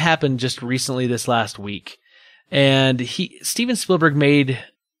 something kind of happened just recently this last week, and Steven Spielberg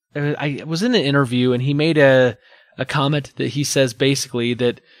I was in an interview, and he made a comment that he says basically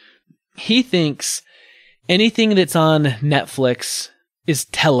that he thinks anything that's on Netflix is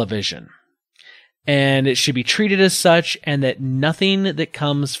television, and it should be treated as such, and that nothing that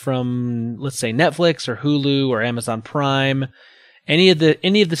comes from, let's say, Netflix or Hulu or Amazon Prime, any of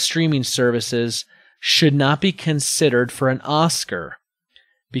the streaming services should not be considered for an Oscar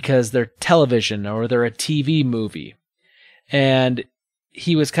because they're television or they're a TV movie. And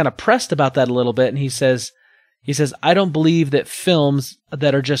he was kind of pressed about that a little bit, and he says, I don't believe that films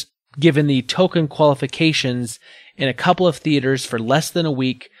that are just given the token qualifications in a couple of theaters for less than a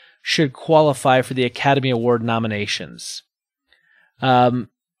week should qualify for the Academy Award nominations. Let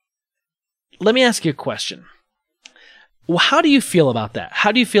me ask you a question. Well, how do you feel about that?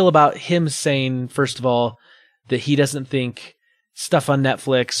 How do you feel about him saying, first of all, that he doesn't think stuff on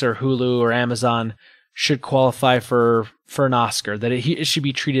Netflix or Hulu or Amazon should qualify for an Oscar, that it should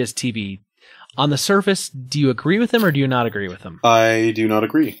be treated as TV? On the surface, do you agree with him or do you not agree with him? I do not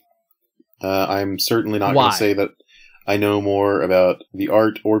agree. I'm certainly not going to say that I know more about the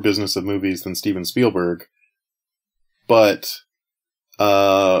art or business of movies than Steven Spielberg, but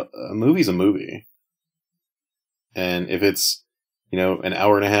a movie's a movie. And if it's, an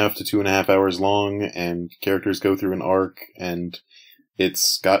hour and a half to 2.5 hours long and characters go through an arc and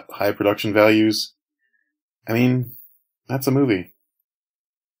it's got high production values, I mean, that's a movie.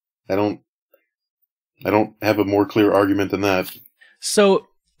 I don't have a more clear argument than that. So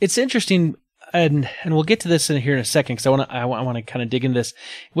it's interesting, and we'll get to this here in a second because I want to kind of dig into this.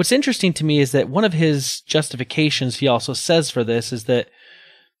 What's interesting to me is that one of his justifications he also says for this is that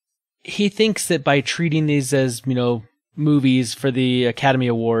he thinks that by treating these as, movies for the Academy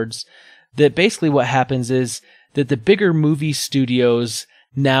Awards, that basically what happens is that the bigger movie studios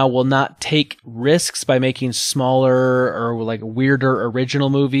now will not take risks by making smaller or like weirder original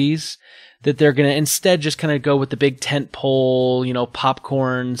movies, that they're going to instead just kind of go with the big tent pole,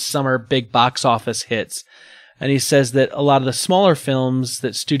 popcorn, summer big box office hits. And he says that a lot of the smaller films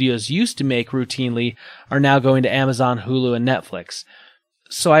that studios used to make routinely are now going to Amazon, Hulu, and Netflix.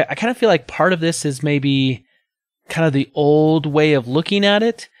 So I kind of feel like part of this is maybe kind of the old way of looking at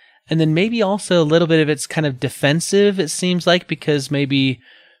it. And then maybe also a little bit of it's kind of defensive, it seems like, because maybe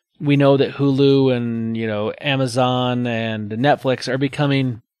we know that Hulu and, Amazon and Netflix are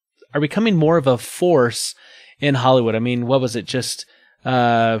becoming more of a force in Hollywood. I mean, what was it? Just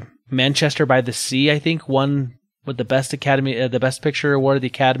Manchester by the Sea, I think, won with the best picture award of the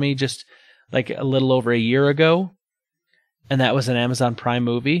Academy just like a little over a year ago. And that was an Amazon Prime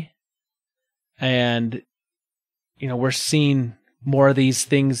movie. And, we're seeing more of these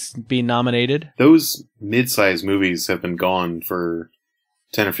things being nominated. Those mid-sized movies have been gone for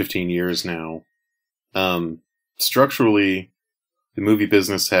 10 or 15 years now. Structurally, the movie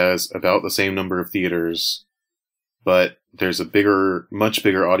business has about the same number of theaters, but there's a much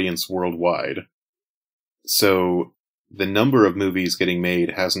bigger audience worldwide. So the number of movies getting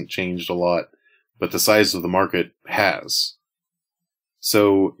made hasn't changed a lot, but the size of the market has.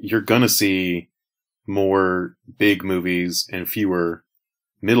 So you're gonna see more big movies and fewer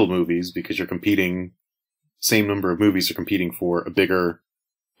middle movies because same number of movies are competing for a bigger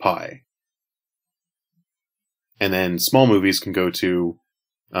pie. And then small movies can go to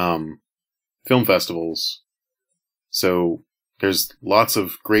film festivals. So there's lots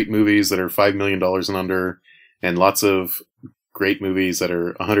of great movies that are $5 million and under, and lots of great movies that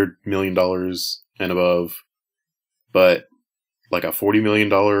are $100 million and above. But like a $40 million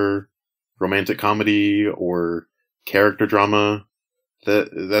romantic comedy or character drama,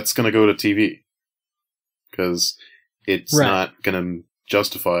 that's going to go to TV. Because it's not going to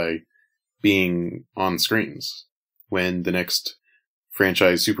justify being on screens when the next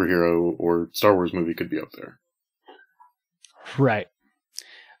franchise superhero or Star Wars movie could be up there. Right.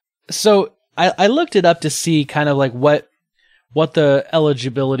 So I looked it up to see kind of like what the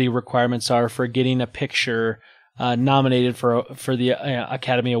eligibility requirements are for getting a picture nominated for the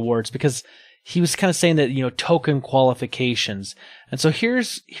Academy Awards, because he was kind of saying that, token qualifications. And so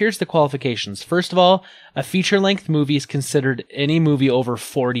here's the qualifications. First of all, a feature-length movie is considered any movie over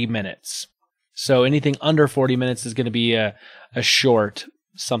 40 minutes. So anything under 40 minutes is going to be a short,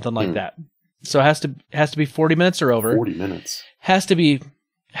 something like that. So it has to be 40 minutes or over. 40 minutes. Has to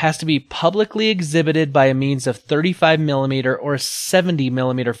be publicly exhibited by a means of 35 millimeter or 70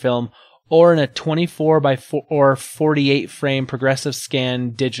 millimeter film, or in a 24 by 4 or 48 frame progressive scan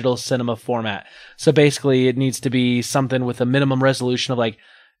digital cinema format. So basically it needs to be something with a minimum resolution of like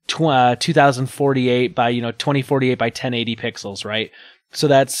 2048 by 2048 by 1080 pixels, right? So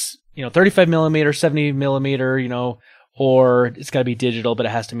that's 35 millimeter, 70 millimeter, or it's got to be digital, but it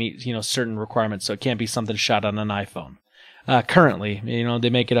has to meet certain requirements. So it can't be something shot on an iPhone. Currently, they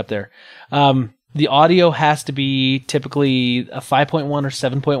make it up there. The audio has to be typically a 5.1 or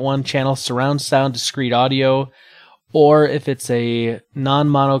 7.1 channel surround sound discrete audio, or if it's a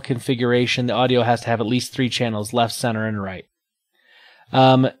non-mono configuration, the audio has to have at least 3 channels, left, center, and right.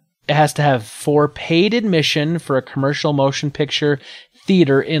 It has to have 4 paid admission for a commercial motion picture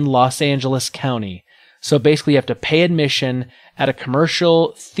theater in Los Angeles County. So basically you have to pay admission at a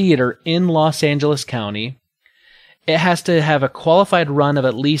commercial theater in Los Angeles County. It has to have a qualified run of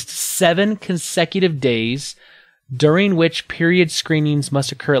at least 7 consecutive days, during which period screenings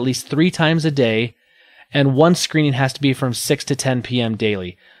must occur at least 3 times a day, and one screening has to be from 6 to 10 p.m.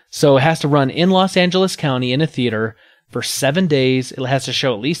 daily. So it has to run in Los Angeles County in a theater for 7 days. It has to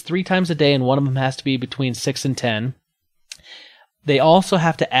show at least 3 times a day, and one of them has to be between 6 and 10. They also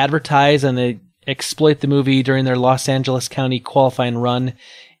have to advertise and they exploit the movie during their Los Angeles County qualifying run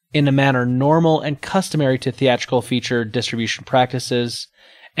in a manner normal and customary to theatrical feature distribution practices,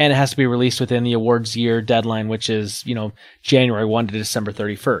 and it has to be released within the awards year deadline, which is, January 1 to December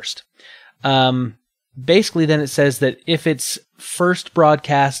 31st. Basically, then it says that if it's first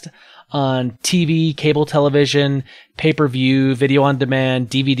broadcast on TV, cable television, pay-per-view, video on demand,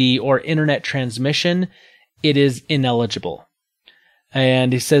 DVD, or internet transmission, it is ineligible.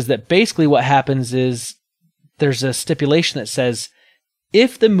 And he says that basically what happens is there's a stipulation that says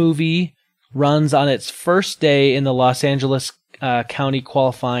if the movie runs on its first day in the Los Angeles County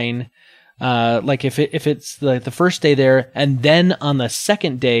qualifying, like if it's like the first day there, and then on the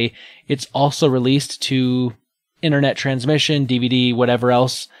second day, it's also released to internet transmission, DVD, whatever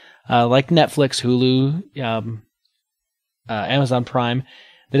else, like Netflix, Hulu, Amazon Prime,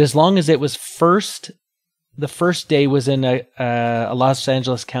 that as long as it was the first day was in a Los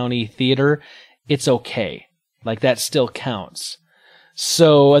Angeles County theater, it's okay. Like that still counts.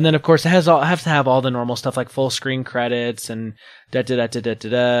 So, and then of course it has to have all the normal stuff like full screen credits and all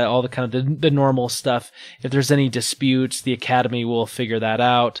the kind of the normal stuff. If there's any disputes, the Academy will figure that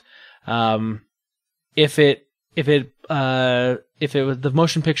out. If it was the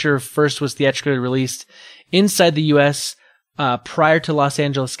motion picture first was theatrically released inside the U.S. Prior to Los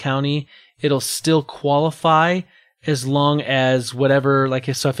Angeles County, it'll still qualify as long as whatever, like,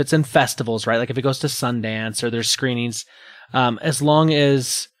 so if it's in festivals, right? Like if it goes to Sundance or there's screenings, as long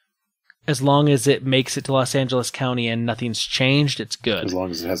as it makes it to Los Angeles County and nothing's changed, it's good. As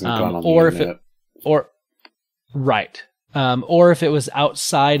long as it hasn't gone on or the internet. Or if it was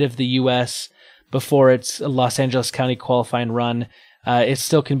outside of the U.S. before its Los Angeles County qualifying run, it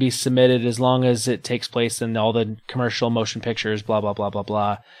still can be submitted as long as it takes place in all the commercial motion pictures, blah, blah, blah, blah,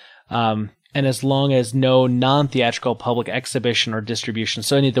 blah. And as long as no non-theatrical public exhibition or distribution.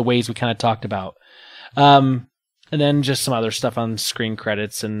 So any of the ways we kind of talked about. And then just some other stuff on screen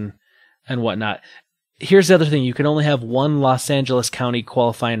credits and whatnot. Here's the other thing. You can only have one Los Angeles County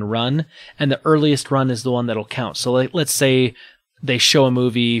qualifying run, and the earliest run is the one that'll count. So let's say they show a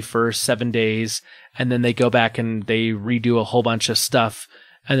movie for 7 days, and then they go back and they redo a whole bunch of stuff,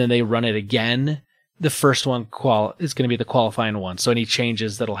 and then they run it again. The first one is going to be the qualifying one. So any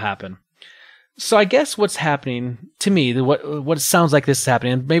changes that'll happen. So I guess what's happening to me, what it sounds like this is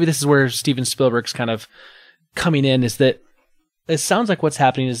happening, and maybe this is where Steven Spielberg's kind of coming in, is that it sounds like what's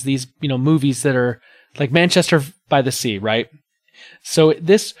happening is these, movies that are like Manchester by the Sea, right? So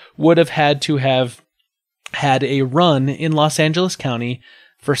this would have had to have had a run in Los Angeles County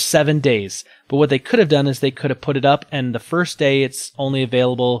for 7 days. But what they could have done is they could have put it up, and the first day it's only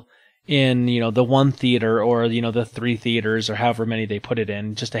available in, the one theater or, the 3 theaters or however many they put it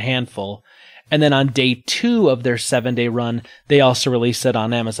in, just a handful. And then on day 2 of their 7-day run, they also release it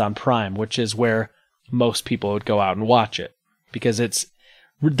on Amazon Prime, which is where most people would go out and watch it, because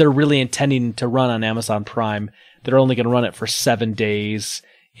they're really intending to run on Amazon Prime. They're only going to run it for 7 days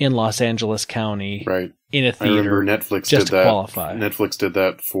in Los Angeles County, right? In a theater. I remember Netflix just did that. Qualify. Netflix did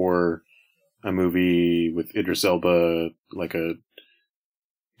that for a movie with Idris Elba, like a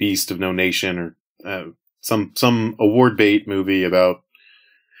Beast of No Nation, or some award bait movie about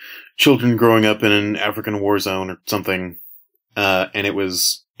children growing up in an African war zone or something, and it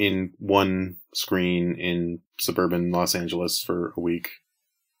was in one screen in suburban Los Angeles for a week,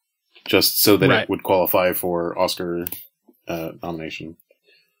 just so that it would qualify for Oscar nomination.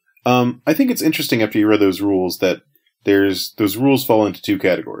 I think it's interesting after you read those rules that those rules fall into 2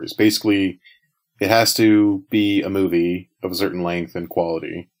 categories. Basically, it has to be a movie of a certain length and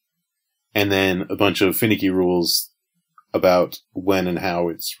quality, and then a bunch of finicky rules about when and how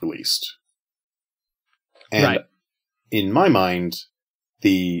it's released. And in my mind,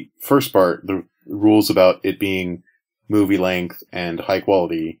 the first part, the rules about it being movie length and high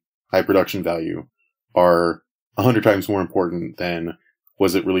quality, high production value, are 100 times more important than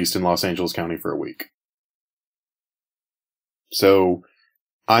was it released in Los Angeles County for a week. So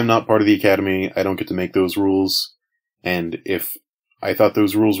I'm not part of the Academy. I don't get to make those rules. And if I thought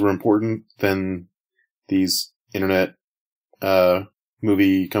those rules were important, then these internet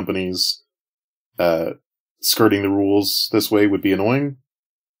movie companies skirting the rules this way would be annoying.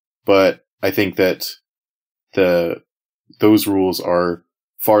 But I think that those rules are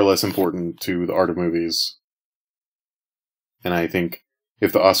far less important to the art of movies. And I think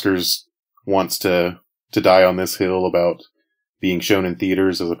if the Oscars wants to die on this hill about being shown in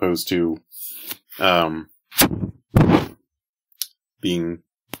theaters as opposed to being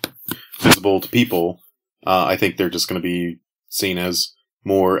visible to people, I think they're just going to be seen as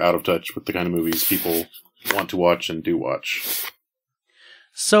more out of touch with the kind of movies people want to watch and do watch.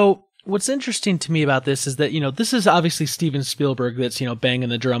 So what's interesting to me about this is that, this is obviously Steven Spielberg that's, banging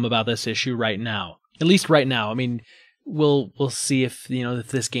the drum about this issue right now. At least right now. I mean, we'll see if, if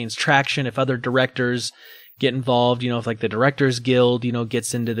this gains traction, if other directors get involved, if like the Directors Guild,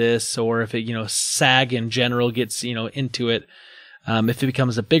 gets into this, or if it, SAG in general gets, into it, if it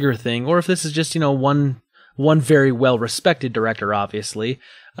becomes a bigger thing, or if this is just, one very well-respected director, obviously,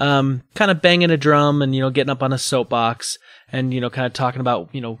 kind of banging a drum and, getting up on a soapbox and, kind of talking about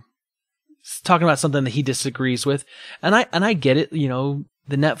something that he disagrees with. And I get it,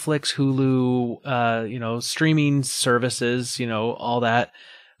 the Netflix, Hulu, streaming services, all that,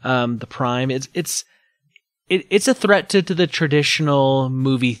 the Prime, it's a threat to the traditional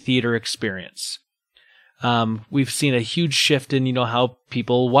movie theater experience. We've seen a huge shift in, how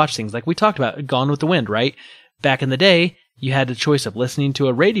people watch things. Like we talked about Gone with the Wind, right? Back in the day, you had the choice of listening to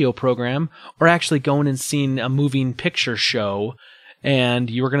a radio program or actually going and seeing a moving picture show, and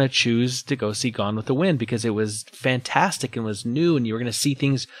you were going to choose to go see Gone with the Wind because it was fantastic and was new, and you were going to see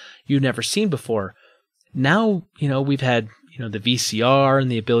things you'd never seen before. Now, we've had, the VCR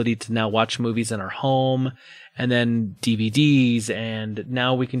and the ability to now watch movies in our home, and then DVDs, and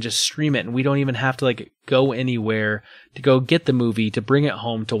now we can just stream it, and we don't even have to go anywhere to go get the movie to bring it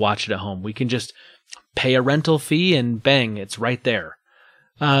home to watch it at home. We can just pay a rental fee and bang, it's right there.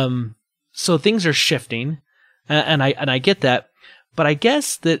 So things are shifting, and I get that, but I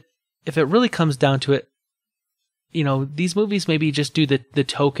guess that if it really comes down to it, these movies maybe just do the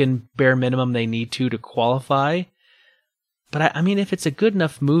token bare minimum they need to qualify. But I mean, if it's a good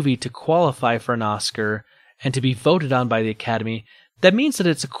enough movie to qualify for an Oscar and to be voted on by the Academy, that means that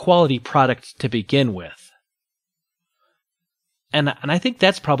it's a quality product to begin with. And I think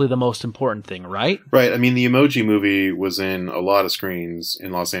that's probably the most important thing, right? Right. I mean, the Emoji Movie was in a lot of screens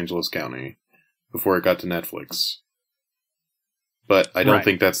in Los Angeles County before it got to Netflix. But I don't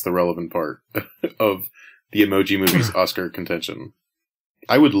think that's the relevant part of the Emoji Movie's Oscar contention.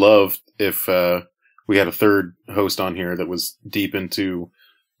 I would love if we had a third host on here that was deep into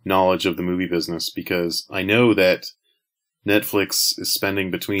knowledge of the movie business, because I know that Netflix is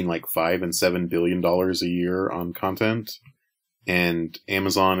spending between $5 and $7 billion a year on content, and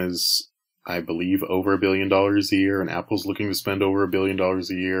Amazon is, I believe, over $1 billion a year, and Apple's looking to spend over $1 billion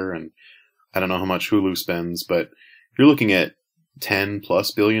a year, and I don't know how much Hulu spends, but you're looking at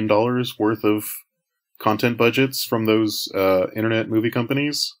 $10+ billion worth of content budgets from those internet movie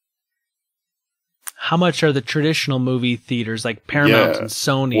companies. How much are the traditional movie theaters like Paramount and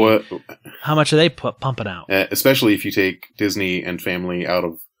Sony? How much are they pumping out? Especially if you take Disney and family out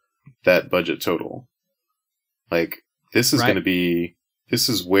of that budget total. This is going to be, this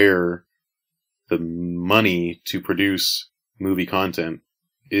is where the money to produce movie content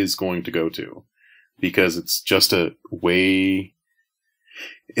is going to go to, because it's just a way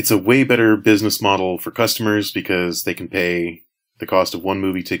better business model for customers, because they can pay the cost of one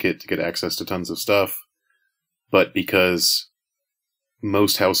movie ticket to get access to tons of stuff. But because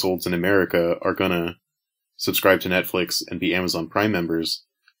most households in America are going to subscribe to Netflix and be Amazon Prime members,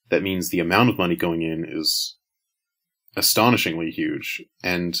 that means the amount of money going in is astonishingly huge.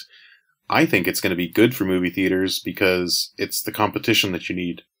 And I think it's going to be good for movie theaters because it's the competition that you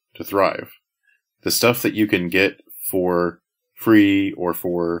need to thrive. The stuff that you can get for free or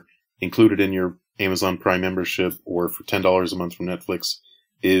for included in your Amazon Prime membership or for $10 a month from Netflix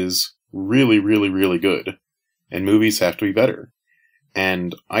is really, really, really good. And movies have to be better.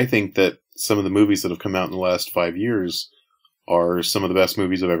 And I think that some of the movies that have come out in the last 5 years are some of the best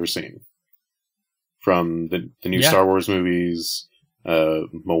movies I've ever seen. From the new Star Wars movies,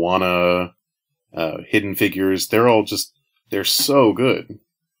 Moana, Hidden Figures, they're so good.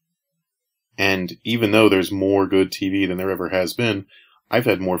 And even though there's more good TV than there ever has been, I've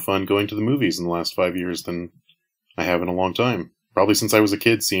had more fun going to the movies in the last 5 years than I have in a long time. Probably since I was a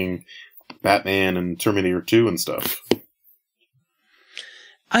kid seeing Batman and Terminator 2 and stuff.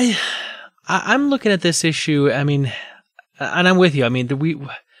 I'm looking at this issue, I mean, and I'm with you. I mean,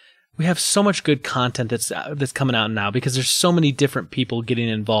 we have so much good content that's coming out now because there's so many different people getting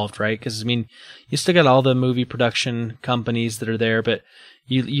involved, right? Because, I mean, you still got all the movie production companies that are there, but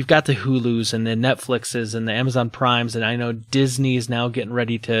you've got the Hulus and the Netflixes and the Amazon Primes, and I know Disney is now getting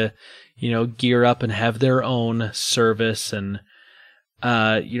ready to, gear up and have their own service, and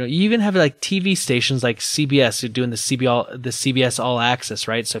you even have TV stations like CBS. You're doing the CBS All Access,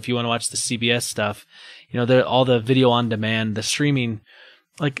 right? So if you want to watch the CBS stuff, all the video on demand, the streaming,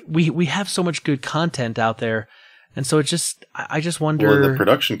 we have so much good content out there, and so I just wonder. Well, the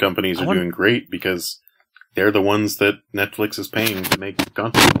production companies are doing great because they're the ones that Netflix is paying to make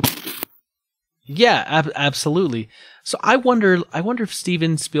content. Yeah, absolutely. So I wonder if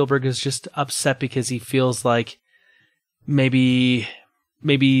Steven Spielberg is just upset because he feels like maybe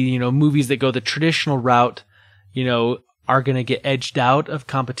movies that go the traditional route, are going to get edged out of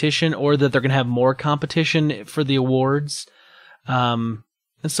competition, or that they're going to have more competition for the awards. And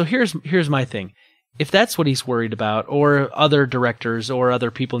so here's my thing. If that's what he's worried about, or other directors or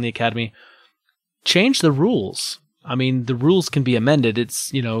other people in the Academy, change the rules. I mean, the rules can be amended.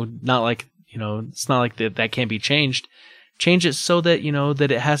 It's, not like, it's not like that can't be changed. Change it so that,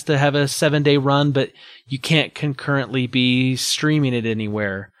 that it has to have a 7-day run, but you can't concurrently be streaming it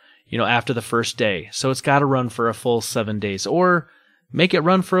anywhere, after the first day. So it's got to run for a full 7 days, or make it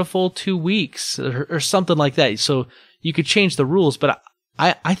run for a full 2 weeks or something like that. So you could change the rules, but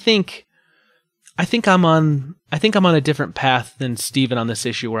I think think I'm on a different path than Steven on this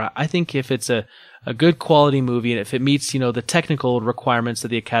issue, where I think if it's a good quality movie and if it meets, the technical requirements that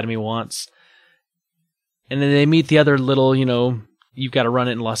the Academy wants, and then they meet the other little, you've got to run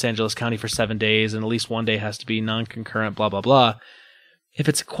it in Los Angeles County for 7 days and at least one day has to be non-concurrent, blah, blah, blah. If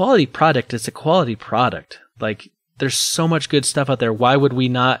it's a quality product, it's a quality product. Like, there's so much good stuff out there. Why would we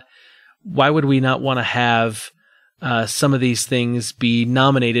not want to have some of these things be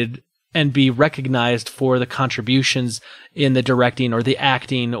nominated and be recognized for the contributions in the directing or the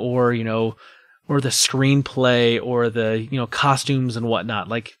acting or the screenplay or the costumes and whatnot?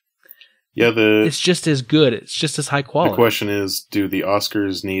 Like, yeah, it's just as good. It's just as high quality. The question is, do the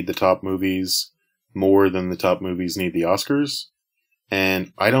Oscars need the top movies more than the top movies need the Oscars?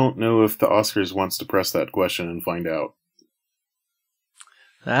 And I don't know if the Oscars wants to press that question and find out.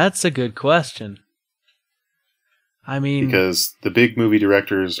 That's a good question. I mean, because the big movie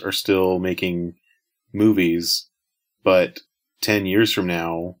directors are still making movies, but 10 years from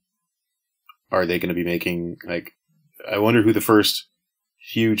now, are they going to be making, I wonder who the first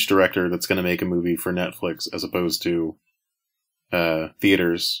huge director that's going to make a movie for Netflix as opposed to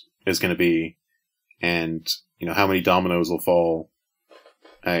theaters is going to be, and how many dominoes will fall.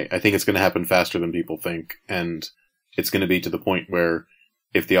 I think it's going to happen faster than people think, and it's going to be to the point where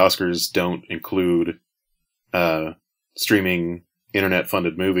if the Oscars don't include streaming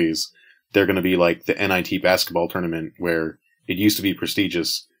internet-funded movies, they're going to be like the NIT basketball tournament, where it used to be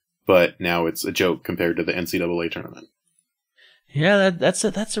prestigious, but now it's a joke compared to the NCAA tournament. Yeah, that's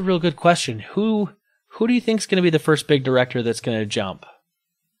a real good question. Who do you think is going to be the first big director that's going to jump?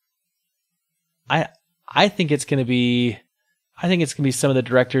 I think it's going to be some of the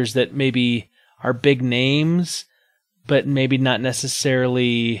directors that maybe are big names, but maybe not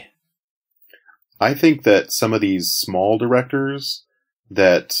necessarily. I think that some of these small directors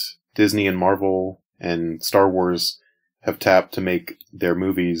that Disney and Marvel and Star Wars have tapped to make their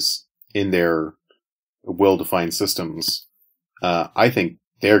movies in their well-defined systems, I think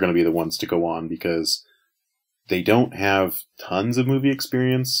they're going to be the ones to go on, because they don't have tons of movie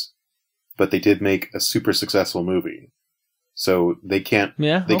experience, but they did make a super successful movie. So they can't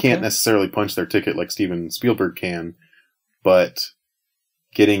necessarily punch their ticket like Steven Spielberg can, but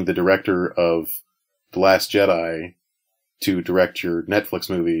getting the director of The Last Jedi to direct your Netflix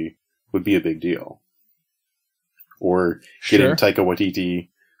movie would be a big deal. Or getting Taika Waititi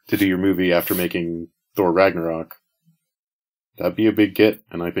to do your movie after making Thor Ragnarok. That'd be a big get,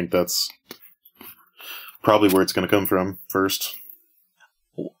 and I think that's probably where it's going to come from first.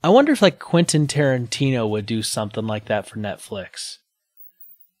 I wonder if Quentin Tarantino would do something like that for Netflix.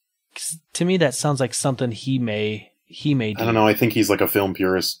 'Cause to me, that sounds like something he may do. I don't know. I think he's like a film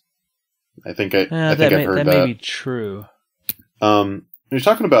purist. I think I've heard that. That may be true. You're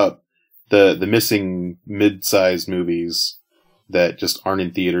talking about the missing mid-sized movies that just aren't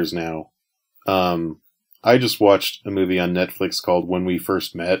in theaters now. I just watched a movie on Netflix called When We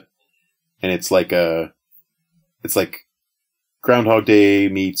First Met, and it's like Groundhog Day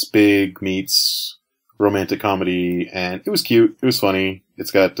meets Big meets romantic comedy, and it was cute. It was funny.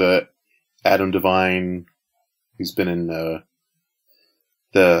 It's got Adam Devine, who's been in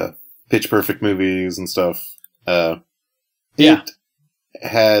the Pitch Perfect movies and stuff. It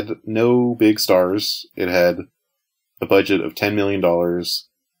had no big stars. It had a budget of $10 million.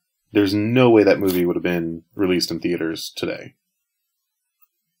 There's no way that movie would have been released in theaters today.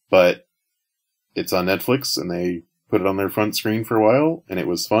 But it's on Netflix, and they put it on their front screen for a while, and it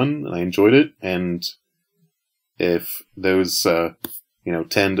was fun, and I enjoyed it. And if those, $10 to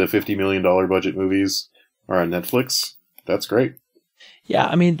 $50 million budget movies are on Netflix, that's great. Yeah,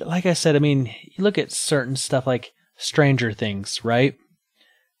 I mean, like I said, you look at certain stuff like Stranger Things, right?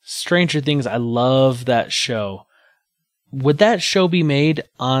 Stranger Things, I love that show. Would that show be made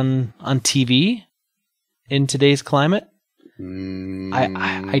on TV in today's climate? Maybe.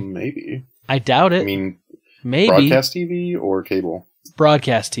 I doubt it. Maybe. Broadcast TV or cable?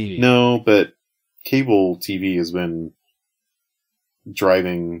 Broadcast TV. No, but cable TV has been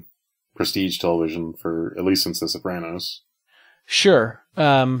driving prestige television for at least since The Sopranos. Sure.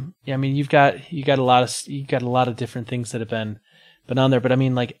 You've got a lot of different things that have been on there, but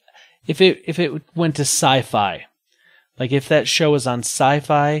if it went to Sci-Fi, if that show was on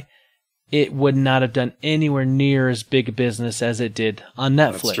Sci-Fi, it would not have done anywhere near as big a business as it did on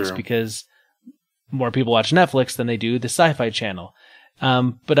Netflix, because more people watch Netflix than they do the Sci-Fi channel.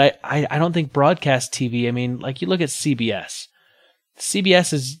 But I don't think broadcast TV, you look at CBS. CBS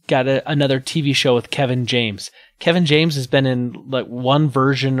has got another TV show with Kevin James. Kevin James has been in like one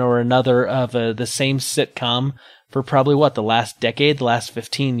version or another of the same sitcom for probably the last decade, the last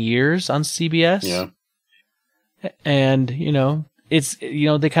 15 years on CBS. Yeah. And, it's,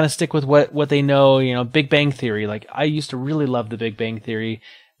 they kind of stick with what they know, Big Bang Theory. Like, I used to really love the Big Bang Theory.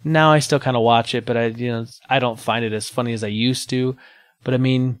 Now I still kind of watch it, but I don't find it as funny as I used to. But I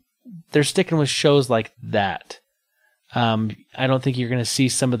mean, they're sticking with shows like that. I don't think you're going to see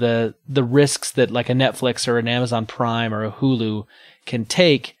some of the risks that like a Netflix or an Amazon Prime or a Hulu can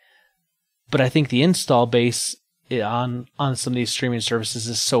take. But I think the install base on some of these streaming services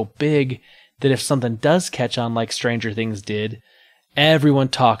is so big that if something does catch on like Stranger Things did, everyone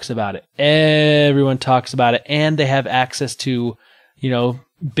talks about it. Everyone talks about it, and they have access to,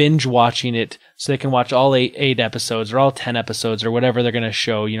 binge watching it, so they can watch all eight episodes or all 10 episodes or whatever they're going to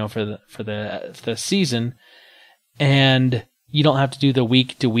show, for the season, and you don't have to do the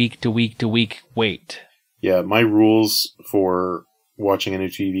week to week to week to week wait. Yeah, my rules for watching a new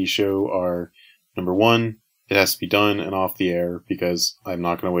TV show are, number one, it has to be done and off the air because I'm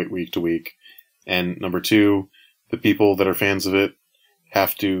not going to wait week to week. And number two, the people that are fans of it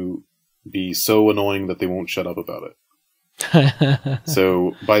have to be so annoying that they won't shut up about it.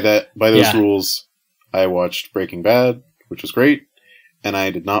 So by those rules, I watched Breaking Bad, which was great, and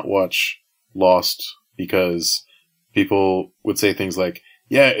I did not watch Lost because people would say things like,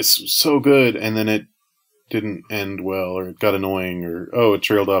 yeah, it's so good, and then it didn't end well, or it got annoying, or, oh, it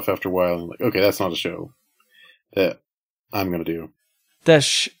trailed off after a while. And I'm like, okay, that's not a show that I'm going to do.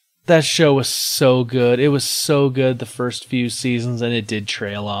 That show was so good. It was so good the first few seasons, and it did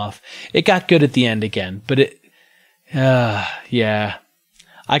trail off. It got good at the end again, but yeah.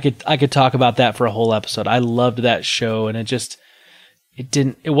 I could talk about that for a whole episode. I loved that show, and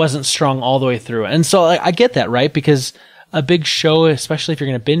it wasn't strong all the way through. And so I get that, right? Because a big show, especially if you're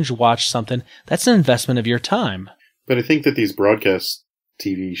going to binge watch something, that's an investment of your time. But I think that these broadcast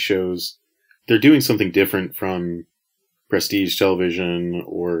TV shows, they're doing something different from prestige television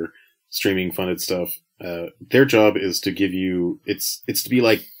or streaming funded stuff. Their job is to give you, it's to be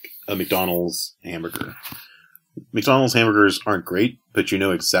like a McDonald's hamburger. McDonald's hamburgers aren't great, but you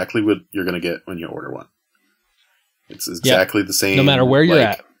know exactly what you're going to get when you order one. It's exactly the same. No matter where you're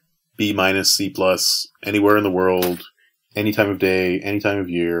at. B-, C+, anywhere in the world, any time of day, any time of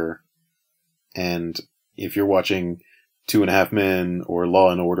year. And if you're watching 2.5 Men or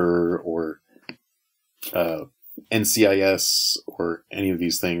Law and Order or NCIS or any of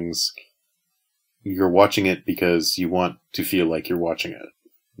these things, you're watching it because you want to feel like you're watching it.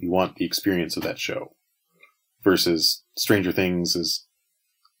 You want the experience of that show. Versus Stranger Things is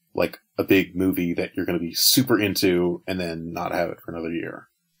like a big movie that you're going to be super into and then not have it for another year.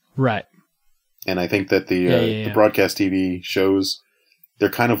 Right. And I think that the broadcast TV shows, they're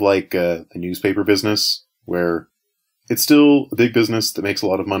kind of like the newspaper business, where it's still a big business that makes a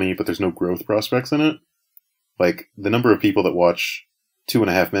lot of money, but there's no growth prospects in it. Like, the number of people that watch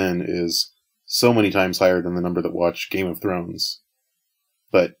 2.5 Men is so many times higher than the number that watch Game of Thrones.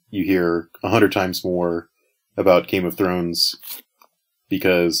 But you hear 100 times more about Game of Thrones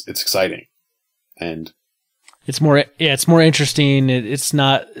because it's exciting. And it's more interesting. It's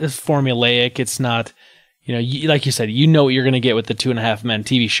not formulaic. It's not, like you said, what you're going to get with the 2.5 Men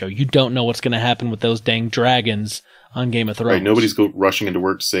TV show. You don't know what's going to happen with those dang dragons on Game of Thrones. Right, nobody's rushing into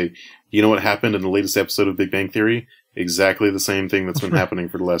work to say, you know what happened in the latest episode of Big Bang Theory? Exactly the same thing that's been happening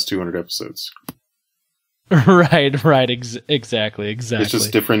for the last 200 episodes. Right, exactly. It's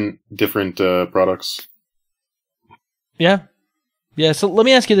just different products. Yeah. So let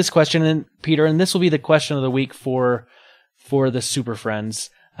me ask you this question, and Peter, and this will be the question of the week for the Super Friends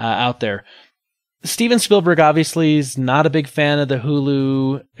out there. Steven Spielberg obviously is not a big fan of the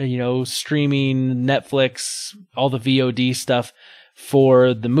Hulu, streaming, Netflix, all the VOD stuff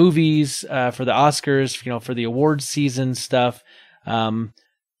for the movies, for the Oscars, for the awards season stuff.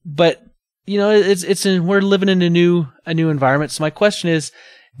 But we're living in a new environment. So my question is,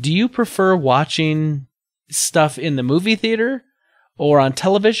 do you prefer watching stuff in the movie theater or on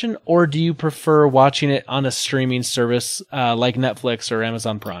television, or do you prefer watching it on a streaming service like Netflix or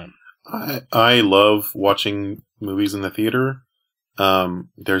Amazon Prime? I love watching movies in the theater.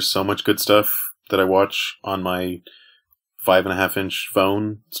 There's so much good stuff that I watch on my 5.5-inch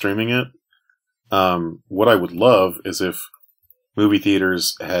phone streaming it. What I would love is if movie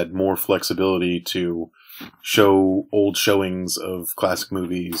theaters had more flexibility to show old showings of classic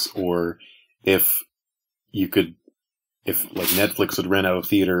movies, or if like Netflix would rent out a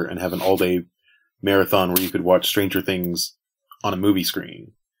theater and have an all-day marathon where you could watch Stranger Things on a movie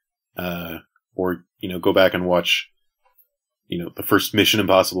screen, or go back and watch the first Mission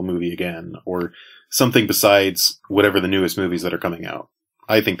Impossible movie again, or something besides whatever the newest movies that are coming out.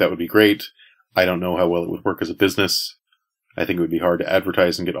 I think that would be great. I don't know how well it would work as a business. I think it would be hard to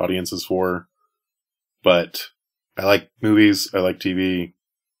advertise and get audiences for. But I like movies. I like TV.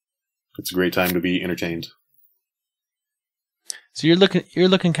 It's a great time to be entertained. So you're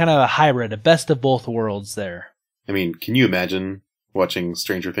looking kind of a hybrid, a best of both worlds there. I mean, can you imagine watching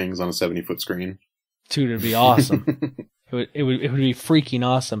Stranger Things on a 70-foot screen? Dude, it'd be awesome. It would be freaking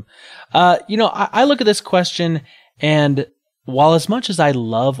awesome. I look at this question, and while as much as I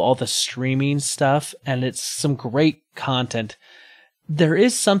love all the streaming stuff and it's some great content, there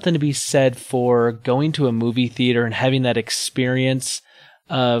is something to be said for going to a movie theater and having that experience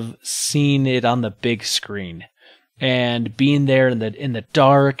of seeing it on the big screen and being there in the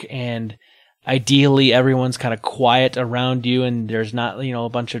dark, and ideally everyone's kind of quiet around you and there's not, a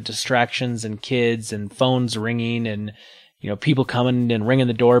bunch of distractions and kids and phones ringing and, people coming and ringing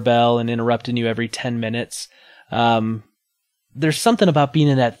the doorbell and interrupting you every 10 minutes. There's something about being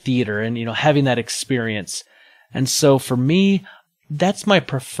in that theater and, having that experience. And so for me, that's my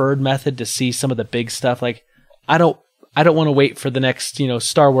preferred method to see some of the big stuff. Like, I don't want to wait for the next,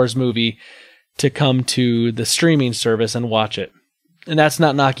 Star Wars movie to come to the streaming service and watch it. And that's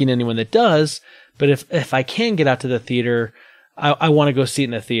not knocking anyone that does, but if I can get out to the theater, I want to go see it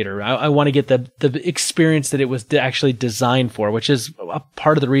in the theater. I want to get the experience that it was actually designed for, which is a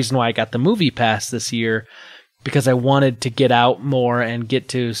part of the reason why I got the movie pass this year, because I wanted to get out more and get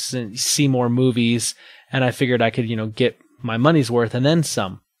to see more movies, and I figured I could, get my money's worth and then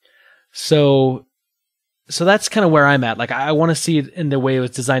some. So that's kind of where I'm at. Like, I want to see it in the way it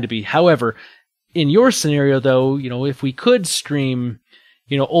was designed to be. However, in your scenario, though, if we could stream,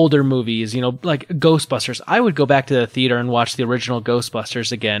 older movies, like Ghostbusters, I would go back to the theater and watch the original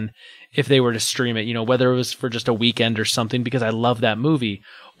Ghostbusters again if they were to stream it, whether it was for just a weekend or something, because I love that movie.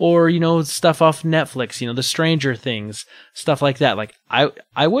 Or, stuff off Netflix, the Stranger Things, stuff like that. Like,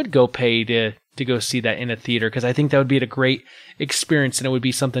 I would go pay to go see that in a theater, because I think that would be a great experience, and it would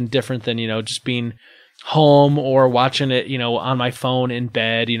be something different than, just being home or watching it, on my phone in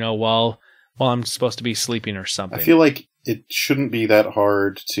bed, while I'm supposed to be sleeping or something. I feel like it shouldn't be that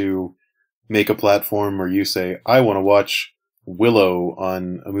hard to make a platform where you say, I want to watch Willow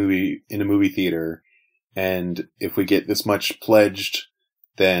in a movie theater, and if we get this much pledged,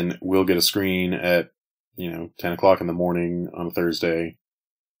 then we'll get a screen at, 10 o'clock in the morning on a Thursday,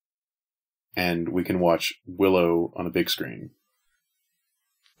 and we can watch Willow on a big screen.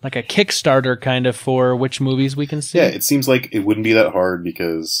 Like a Kickstarter kind of for which movies we can see? Yeah, it seems like it wouldn't be that hard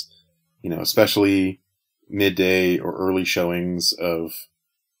because, especially midday or early showings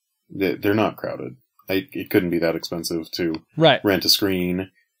they're not crowded. It couldn't be that expensive to rent a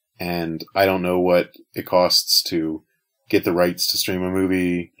screen, and I don't know what it costs to get the rights to stream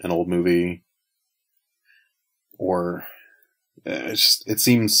an old movie, or it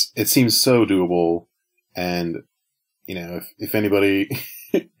seems so doable. And if anybody,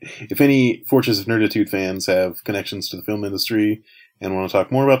 if any Fortress of Nerditude fans have connections to the film industry and want to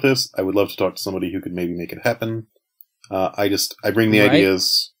talk more about this, I would love to talk to somebody who could maybe make it happen. I bring the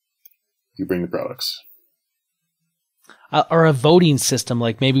ideas, you bring the products. Or a voting system,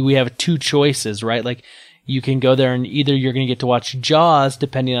 like maybe we have two choices, right? Like, you can go there and either you're going to get to watch Jaws,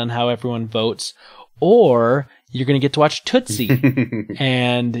 depending on how everyone votes, or you're going to get to watch Tootsie.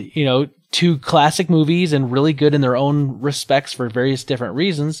 And, two classic movies and really good in their own respects for various different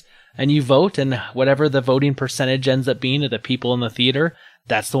reasons. And you vote, and whatever the voting percentage ends up being of the people in the theater,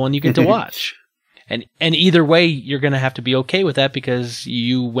 that's the one you get to watch. And either way, you're going to have to be okay with that because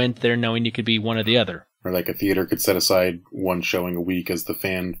you went there knowing you could be one or the other. Or like a theater could set aside one showing a week as the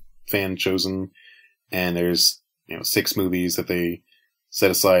fan chosen, and there's 6 movies that they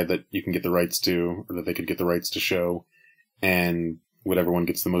set aside that you can get the rights to, or that they could get the rights to show, and whatever one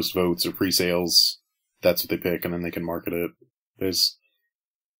gets the most votes or pre-sales, that's what they pick, and then they can market it. There's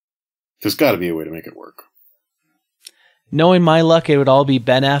got to be a way to make it work. Knowing my luck, it would all be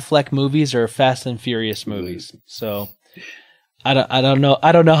Ben Affleck movies or Fast and Furious movies. So I don't know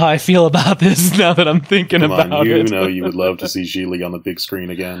how I feel about this now that I'm thinking about it. You would love to see Geely on the big screen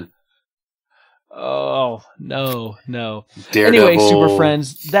again. Oh, no. Daredevil, anyway, Super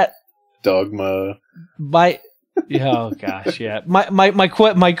Friends, that Dogma. Oh gosh, yeah.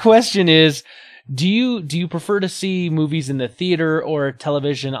 My question is, do you prefer to see movies in the theater or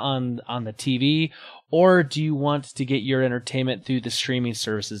television on the TV, or do you want to get your entertainment through the streaming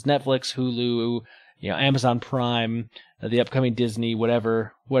services, Netflix, Hulu, Amazon Prime, the upcoming Disney,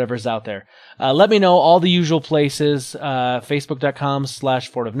 whatever's out there. Let me know all the usual places,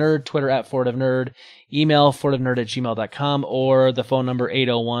 facebook.com/FortofNerd, Twitter @FortofNerd, email fortofnerd@gmail.com, or the phone number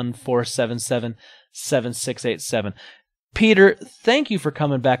 801-477-7687. Peter, thank you for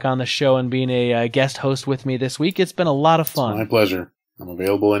coming back on the show and being a guest host with me this week. It's been a lot of fun. It's my pleasure. I'm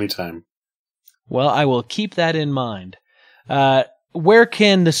available anytime. Well, I will keep that in mind. Where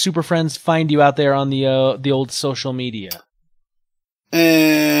can the Super Friends find you out there on the old social media?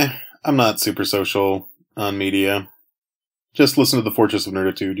 I'm not super social on media. Just listen to the Fortress of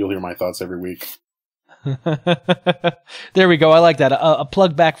Nerditude. You'll hear my thoughts every week. There we go. I like that. A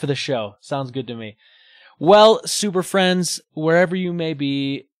plug back for the show. Sounds good to me. Well, Super Friends, wherever you may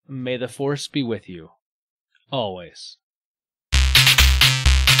be, may the Force be with you. Always.